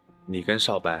你跟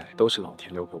少白都是老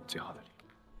天留给我最好的礼物。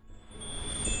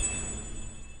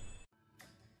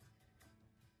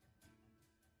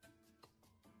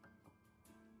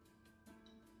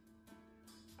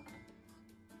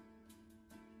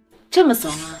这么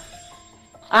怂啊！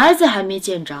儿子还没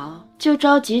见着，就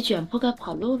着急卷铺盖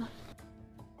跑路了。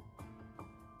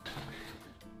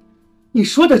你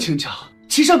说的轻巧，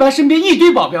齐少白身边一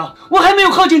堆保镖，我还没有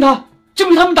靠近他，就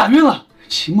被他们打晕了。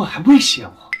秦墨还威胁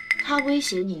我，他威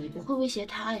胁你，你不会威胁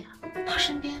他呀？他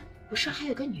身边不是还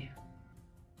有个女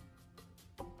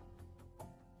人？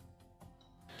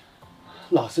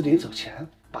老子临走前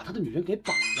把他的女人给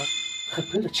绑了，狠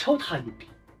狠的敲他一笔。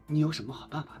你有什么好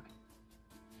办法没？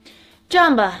这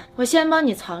样吧，我先帮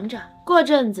你藏着，过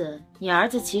阵子你儿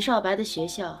子齐少白的学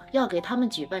校要给他们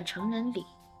举办成人礼，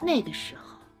那个时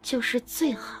候就是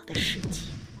最好的时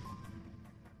机。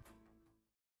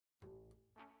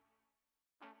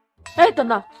哎，等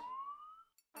等，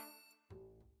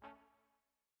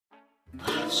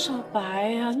少白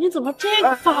呀，你怎么这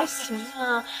个发型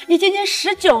啊？你今年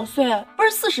19岁，不是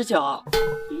49？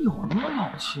你有那么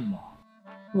老气吗？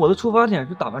我的出发点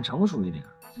是打扮成熟一点。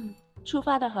出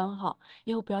发的很好，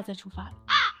以后不要再出发了。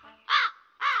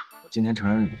我今天成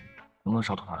人礼能不能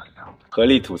少吐2两？合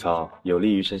理吐槽有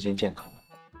利于身心健康。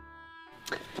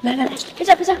来来来，陪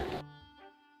笑陪笑。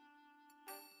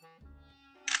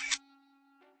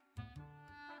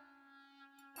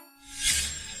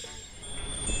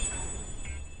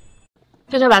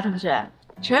少白同学，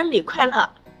成人礼快乐！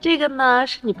这个呢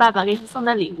是你爸爸给你送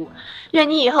的礼物，愿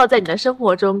你以后在你的生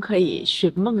活中可以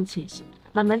寻梦前行，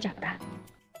慢慢长大。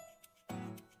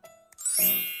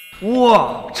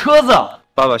哇，车子！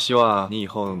爸爸希望你以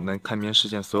后能看遍世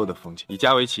间所有的风景，以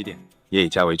家为起点，也以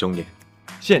家为终点。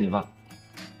谢谢你爸。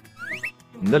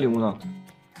你的礼物呢？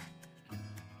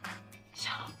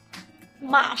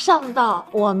马上到，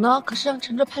我呢可是让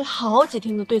陈哲排了好几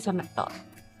天的队才买到的。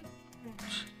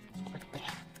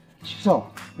齐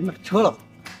少，你买车了，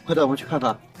快带我们去看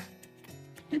看。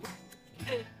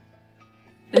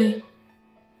哎，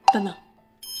等等，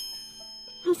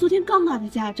他昨天刚拿的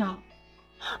驾照。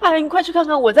哎，你快去看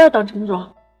看，我在这等陈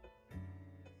总。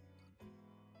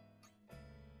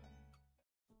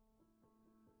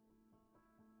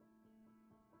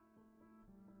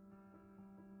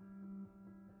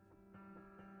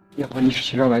要不你是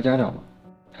齐少白家长吗？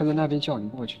他在那边叫你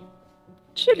过去。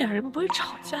这俩人不会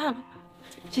吵架了吧？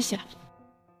谢谢。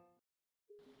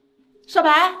少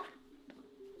白，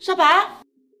少白。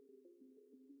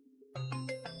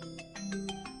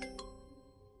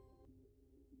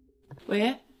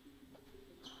喂，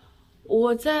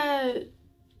我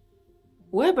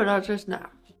也不知道这是哪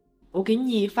儿，我给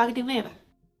你发个定位吧。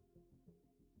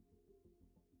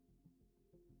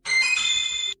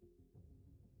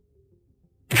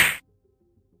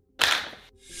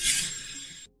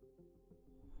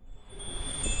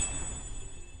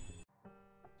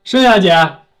盛小姐，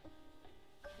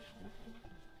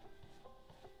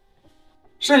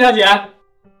盛小姐。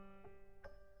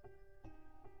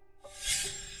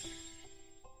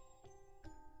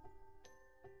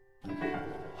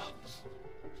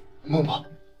默默，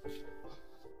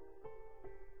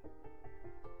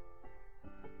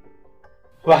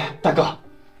喂，大哥，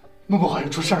默默好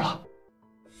像出事了。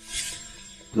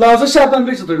老子下半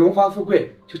辈子的荣华富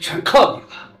贵就全靠你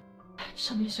了。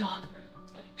少明兄，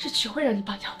是曲慧让你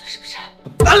绑架我的，是不是？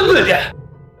安分点！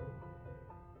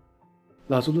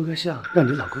老子录个像，让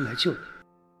你老公来救你。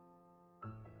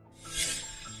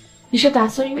你是打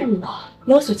算用我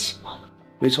勒索秦墨？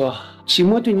没错，秦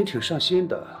墨对你挺上心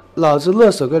的，老子勒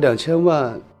索个2000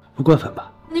万不过分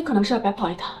吧？你可能是要白跑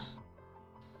一趟。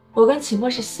我跟秦墨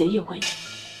是协议婚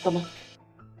姻，懂吗？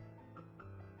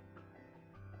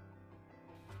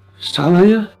啥玩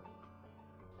意儿？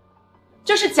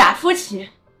就是假夫妻。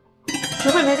曲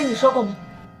慧没跟你说过吗？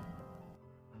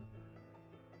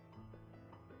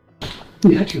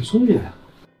你还挺聪明啊！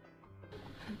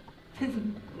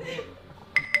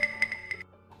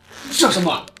笑什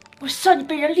么？我笑你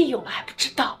被人利用了还不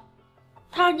知道，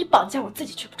他让你绑架我自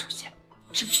己却不出现。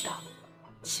知不知道？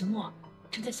秦墨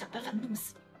正在想办法弄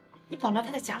死你，你保留他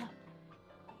的家了，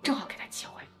正好给他机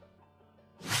会。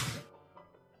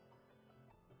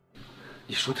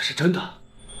你说的是真的？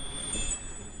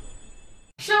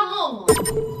尚默默，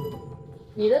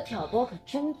你的挑拨可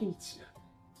真低级。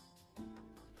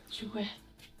徐辉，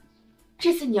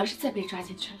这次你要是再被抓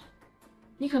进去了，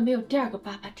你可没有第二个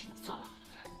爸爸替你坐牢了，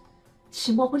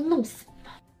秦墨会弄死你的。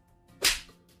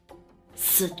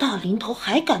死大临头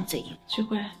还敢嘴硬？徐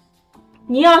辉，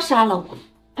你要杀了我，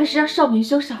还是让邵明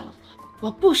修杀了我？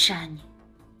我不杀你，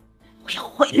我要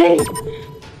毁了你！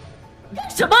干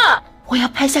什么？我要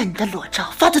拍下你的裸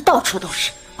照，发的到处都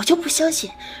是。我就不相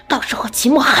信，到时候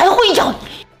秦墨还会要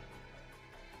你。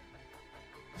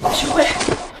徐辉，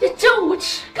你真无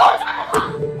耻！给我打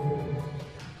他！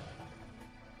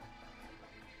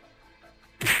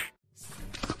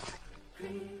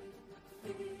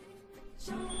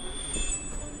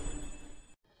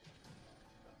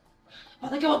把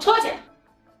他给我拖起来！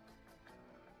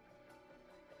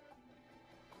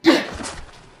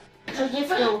这衣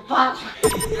服给我扒了！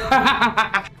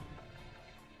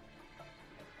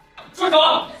住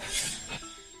手！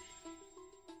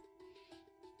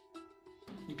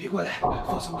你别过来，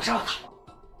否则我杀了他。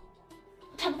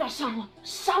他们敢杀我，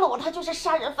杀了我他就是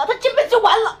杀人犯，他这辈子就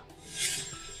完了。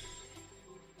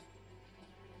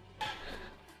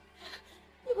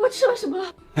你给我吃了什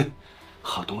么？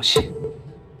好东西，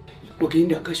我给你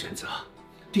2个选择：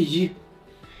第一，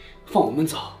放我们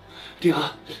走；第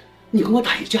二，你和我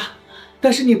打一架，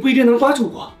但是你不一定能抓住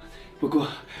我。不过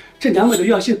这2秒的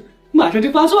药性马上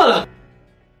就发作了。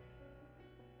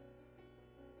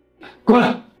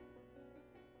滚！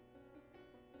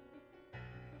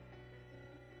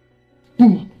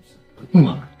木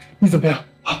木，你怎么样？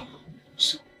啊，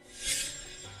是。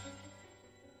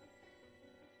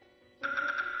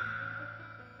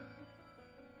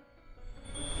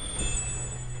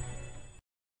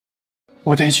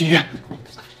我带你去医院。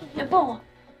别碰我！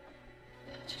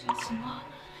去找秦墨，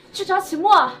去找秦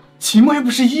墨。秦墨又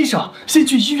不是医生，先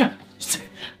去医院。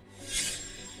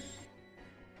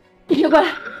你别过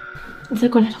来！你再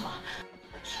过来的话，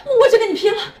我就跟你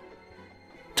拼了！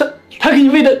他给你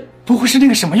喂的不会是那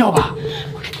个什么药吧？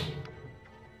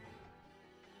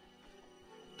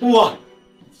我。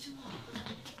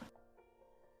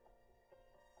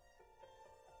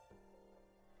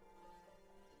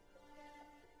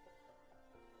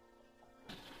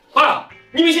爸，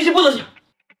你没信心不能讲。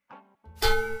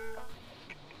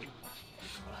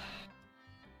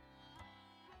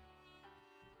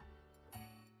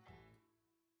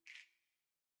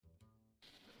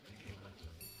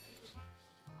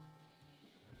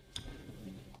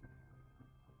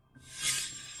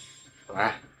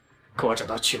来，给我找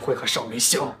到曲慧和邵明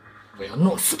修，我要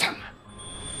弄死他们！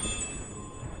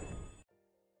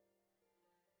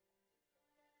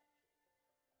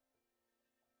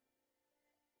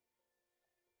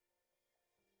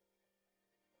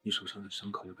你手上的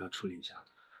伤口要不要处理一下？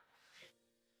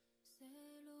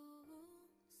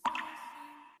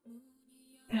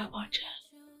不要抱枕，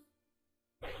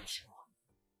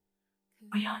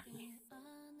我要你。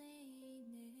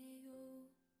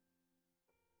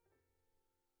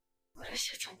我的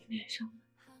血从你脸上了。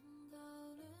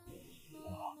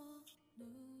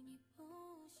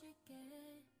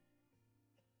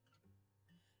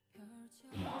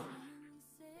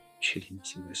确定你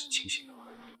现在是清醒的吗？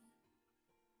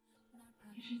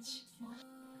你是秦墨，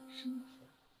是吗？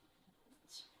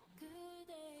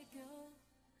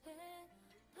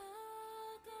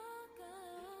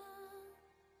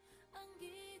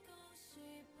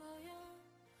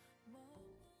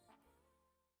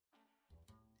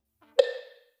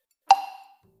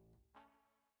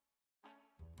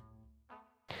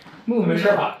木木没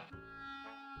事吧？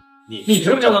你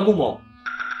知不知道木木？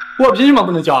我凭什么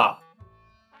不能叫啊？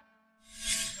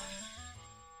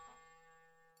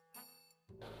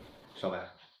少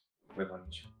白，我也帮你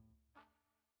去。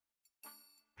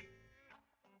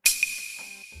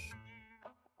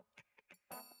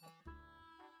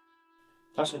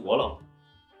她是我老婆，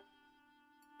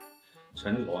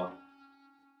陈罗，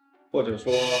或者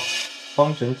说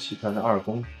方神集团的2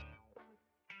公主。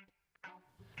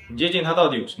你接近她到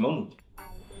底有什么目的？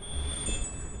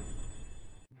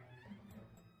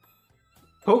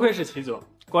不愧是齐总，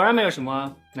果然没有什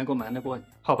么能够瞒得过你。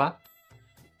好吧，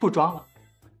不装了，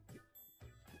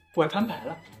我摊牌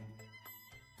了。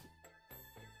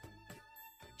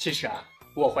其实啊，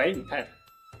我怀疑你太太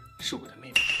是我的妹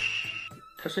妹。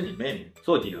她是你妹妹，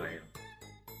做 DNA 了。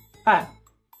哎，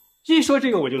一说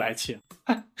这个我就来气了。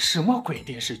哎，什么鬼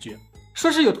电视剧？说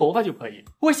是有头发就可以，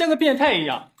我像个变态一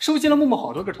样收集了木木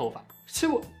好多根头发，结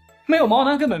果没有毛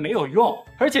囊根本没有用，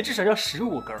而且至少要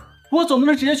15根，我总不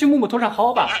能直接去木木头上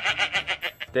薅吧？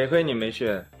得亏你没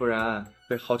去，不然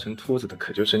被薅成秃子的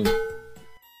可就是你。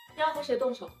要和谁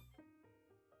动手？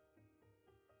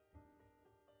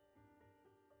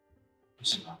不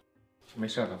行吧？没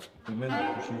事的，有没有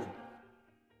哪不舒服？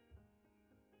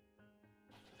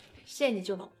谢谢你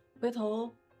救了我，回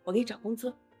头我给你涨工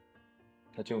资。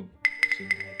他救你是应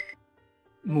该的。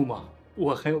木木，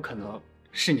我很有可能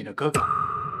是你的哥哥。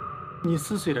你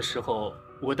4岁的时候，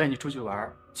我带你出去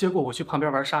玩，结果我去旁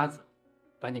边玩沙子，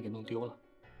把你给弄丢了。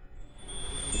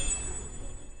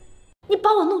你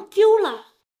把我弄丢了？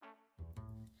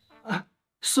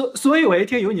所以我一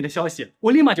听有你的消息，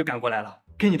我立马就赶过来了，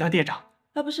给你当店长。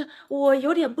啊，不是，我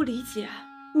有点不理解，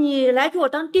你来给我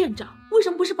当店长，为什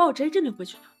么不是把我直接认领回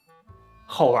去呢？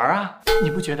好玩啊！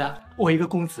你不觉得我一个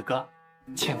公子哥，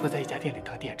潜伏在一家店里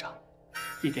当店长，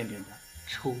一点点的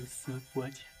抽丝剥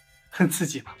茧，很刺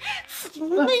激吗？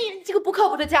你这个不靠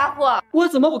谱的家伙！我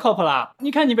怎么不靠谱啦？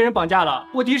你看你被人绑架了，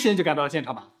我第一时间就赶到了现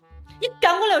场吧。你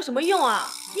赶过来有什么用啊？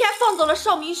你还放走了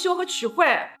邵明修和曲慧。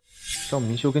邵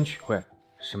明修跟曲慧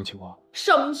什么情况？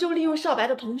邵明修利用邵白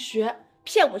的同学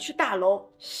骗我去大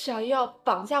楼，想要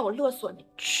绑架我勒索你。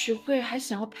曲慧还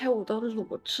想要拍我的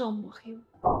裸照抹黑我。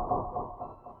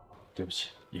对不起，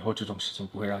以后这种事情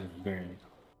不会让你一个人遇到。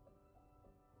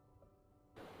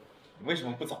你为什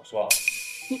么不早说？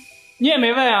你也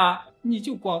没问啊，你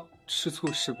就光吃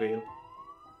醋示威了。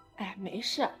哎，没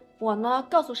事，我呢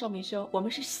告诉邵明修，我们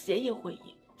是协议会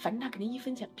议，反正他肯定1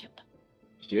分钱都骗不到。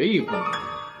协议会议？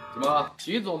怎么，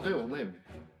齐总对我妹妹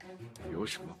有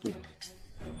什么不满？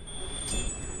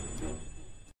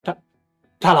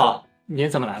大佬，您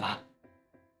怎么来了？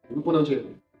我们不能这样。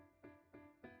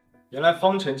原来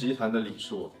方程集团的李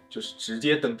硕就是直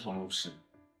接登堂入室。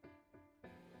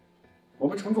我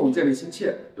们程总建立心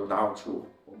切，有哪有处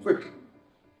我们会赔。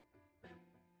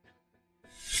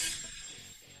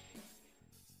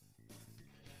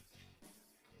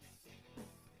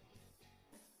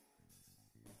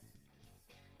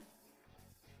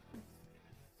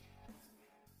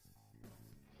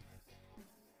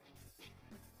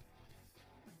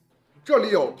这里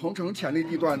有同城潜力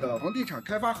地段的房地产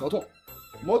开发合同，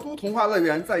魔都童话乐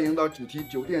园在营的主题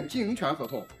酒店经营权合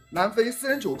同，南非私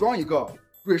人酒庄一个，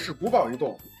瑞士古堡一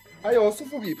栋，还有苏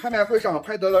富比拍卖会上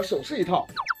拍得的首饰一套。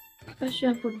他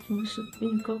炫富的方式比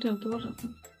你高调多了。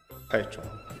太装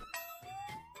了，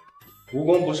无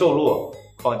功不受禄。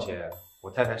况且我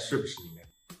太太是不是你妹，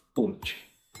不能去。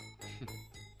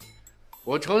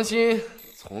我诚心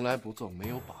从来不做没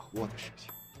有把握的事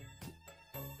情。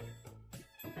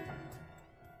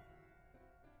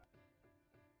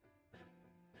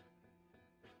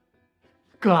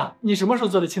哥，你什么时候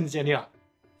做的亲子鉴定？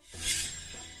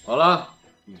好了，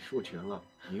你授权了，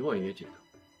你我也解脱。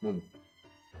木木，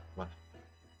完了。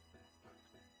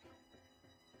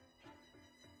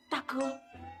大哥，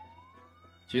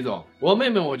齐总，我妹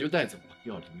妹我就带走了，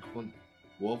要离婚了，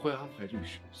我会安排律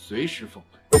师，随时奉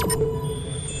还。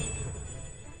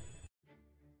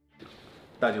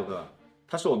大舅哥，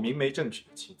她是我明媒正娶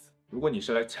的妻子，如果你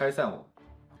是来拆散我，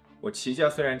我齐家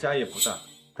虽然家业不大，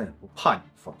但也不怕你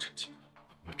方程集团。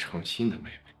我诚心的妹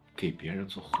妹给别人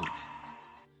做护理，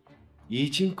已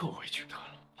经够委屈她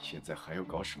了，现在还要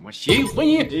搞什么协议婚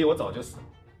姻？协议我早就死了。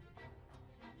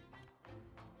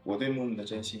我对木木的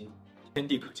真心，天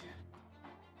地可见。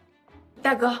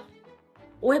大哥，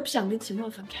我也不想跟秦墨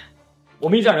分开。我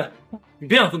们一家人，你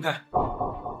别想分开。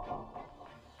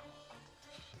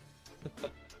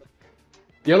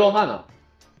别罗汉了，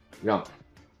让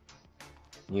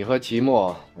你和齐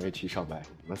墨还有齐少白，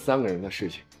你们3个人的事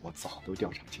情，我早都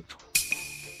调查清楚了。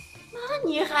那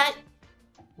你还……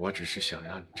我只是想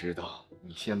让你知道，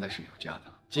你现在是有家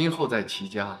的，今后在齐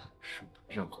家受的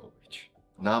任何委屈，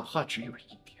哪怕只有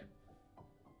一点，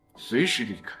随时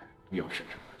离开，不要忍着。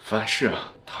凡事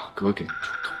啊，大哥给你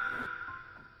出头。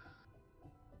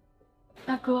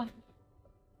大哥，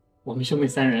我们兄妹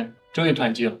3人终于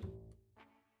团聚了。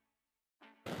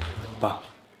爸，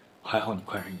还好你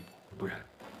快人一步，不然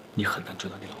你很难追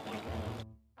到你老婆了。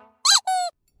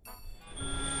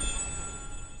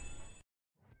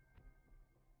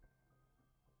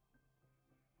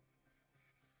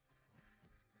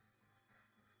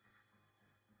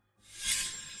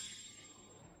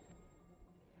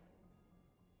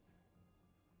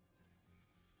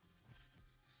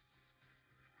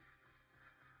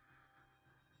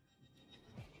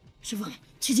师傅，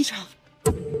去机场。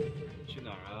去哪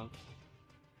儿啊？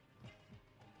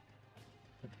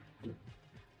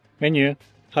美女，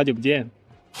好久不见。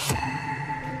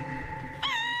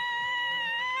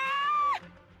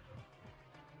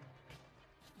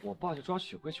我爸去抓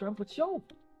许辉，居然不叫我。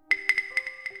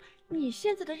你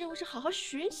现在的任务是好好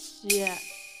学习。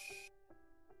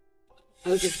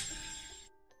儿子，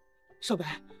少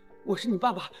白，我是你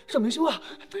爸爸邵明修啊！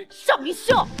邵明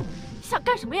修，你想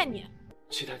干什么呀你？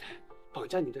齐太太，绑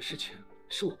架你的事情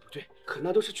是我不对，可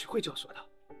那都是曲慧教唆的。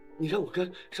你让我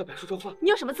跟少白说说话，你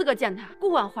有什么资格见他？顾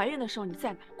婉怀孕的时候你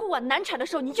在哪？顾婉难产的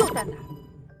时候你又在哪？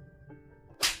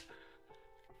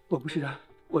我不是人，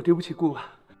我对不起顾婉，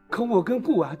可我跟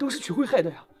顾婉都是曲慧害的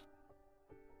呀。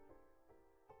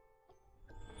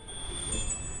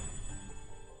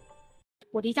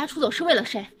我离家出走是为了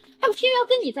谁？还不偏偏要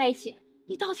跟你在一起？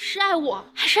你到底是爱我，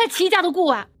还是爱齐家的顾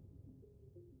婉？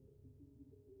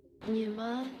你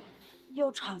们又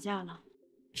吵架了，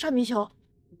邵明修，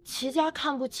齐家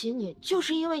看不起你，就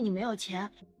是因为你没有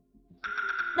钱。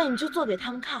那你就做给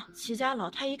他们看，齐家老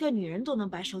太一个女人都能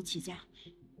白手起家，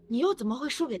你又怎么会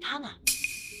输给他呢？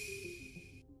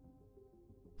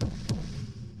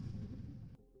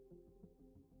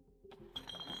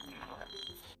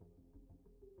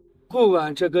顾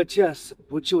婉这个见死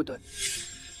不救的，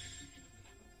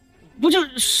不就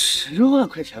10万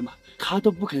块钱吗？他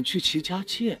都不肯去齐家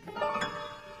借。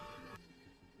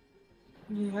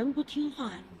女人不听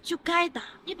话就该打，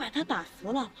你把她打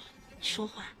服了，你说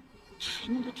话还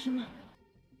能不听吗？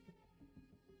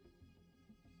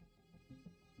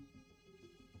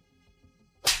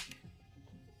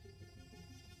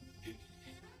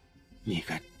你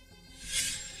个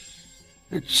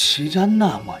齐家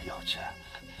那么有钱，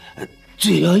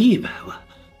只要100万，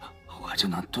我就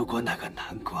能度过那个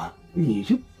难关，你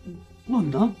就不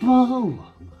能帮我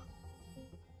吗？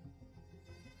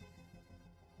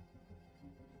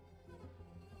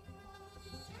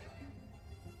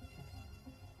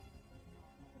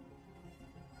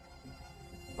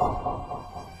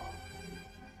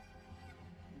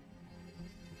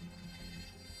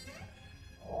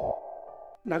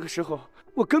那个时候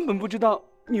我根本不知道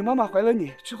你妈妈怀了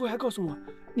你，之后还告诉我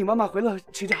你妈妈回了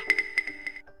齐家。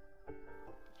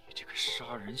你这个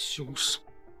杀人凶手！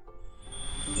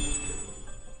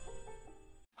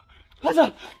孩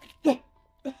子，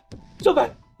小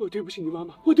白，我对不起你妈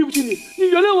妈，我对不起你，你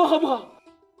原谅我好不好？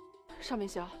邵明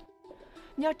修，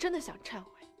你要真的想忏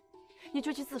悔，你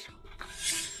就去自首。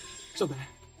小白，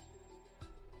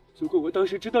如果我当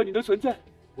时知道你的存在，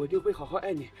我一定会好好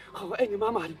爱你，好好爱你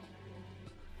妈妈的。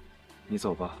你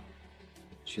走吧，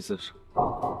去自首。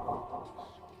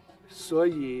所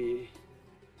以，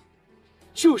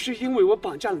就是因为我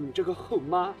绑架了你这个后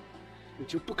妈，你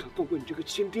就不肯放过你这个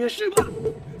亲爹是吧？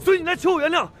所以你来求我原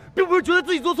谅，并不是觉得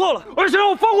自己做错了，而是让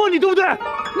我放过你，对不对？那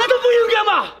都不应该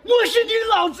嘛！我是你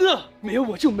老子，没有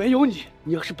我就没有你。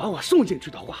你要是把我送进去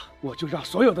的话，我就让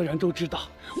所有的人都知道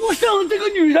我上了这个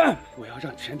女人。我要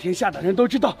让全天下的人都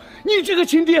知道，你这个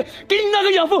亲爹给你那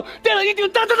个养父戴了一顶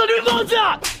大大的绿帽子。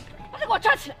把他给我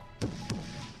抓起来！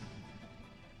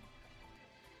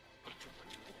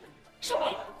少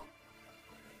白，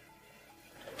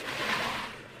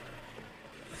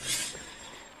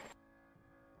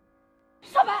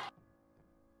少白，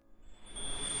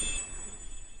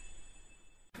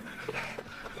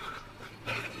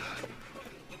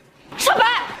少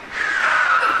白！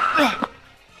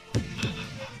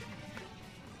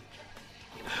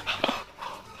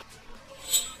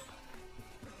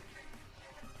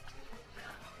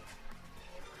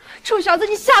臭小子，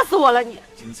你吓死我了！你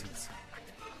醒了。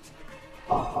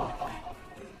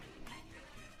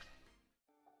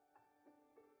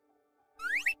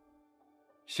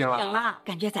醒了，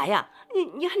感觉咋样？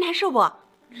你还难受不？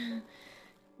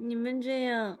你们这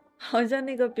样好像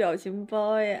那个表情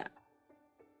包呀。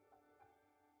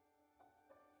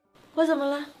我怎么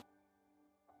了？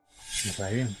你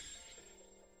怀孕了。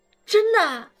真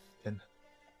的？真的。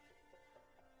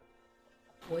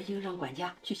我已经让管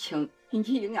家去请孕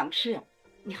期营养师，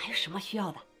你还有什么需要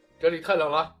的？这里太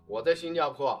冷了，我在新加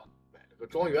坡买了个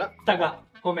庄园。大哥，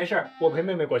我没事，我陪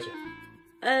妹妹过去。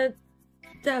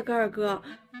大哥二哥，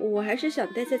我还是想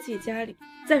待在自己家里。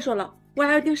再说了，我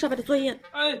还要盯少白的作业。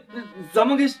哎，咱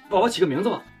们给宝宝起个名字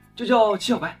吧，就叫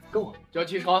齐小白，跟我叫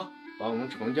齐成，把我们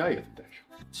程家也都带上。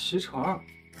齐成，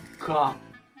哥，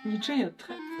你这也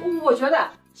太……我觉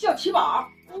得叫齐宝，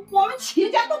我们齐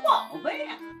家的宝贝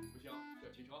呀。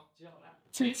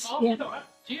这些简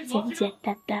简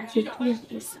单单一个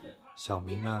意思。小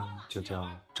名呢就叫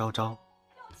昭昭，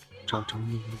朝朝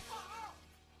暮暮，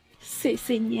岁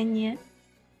岁年年。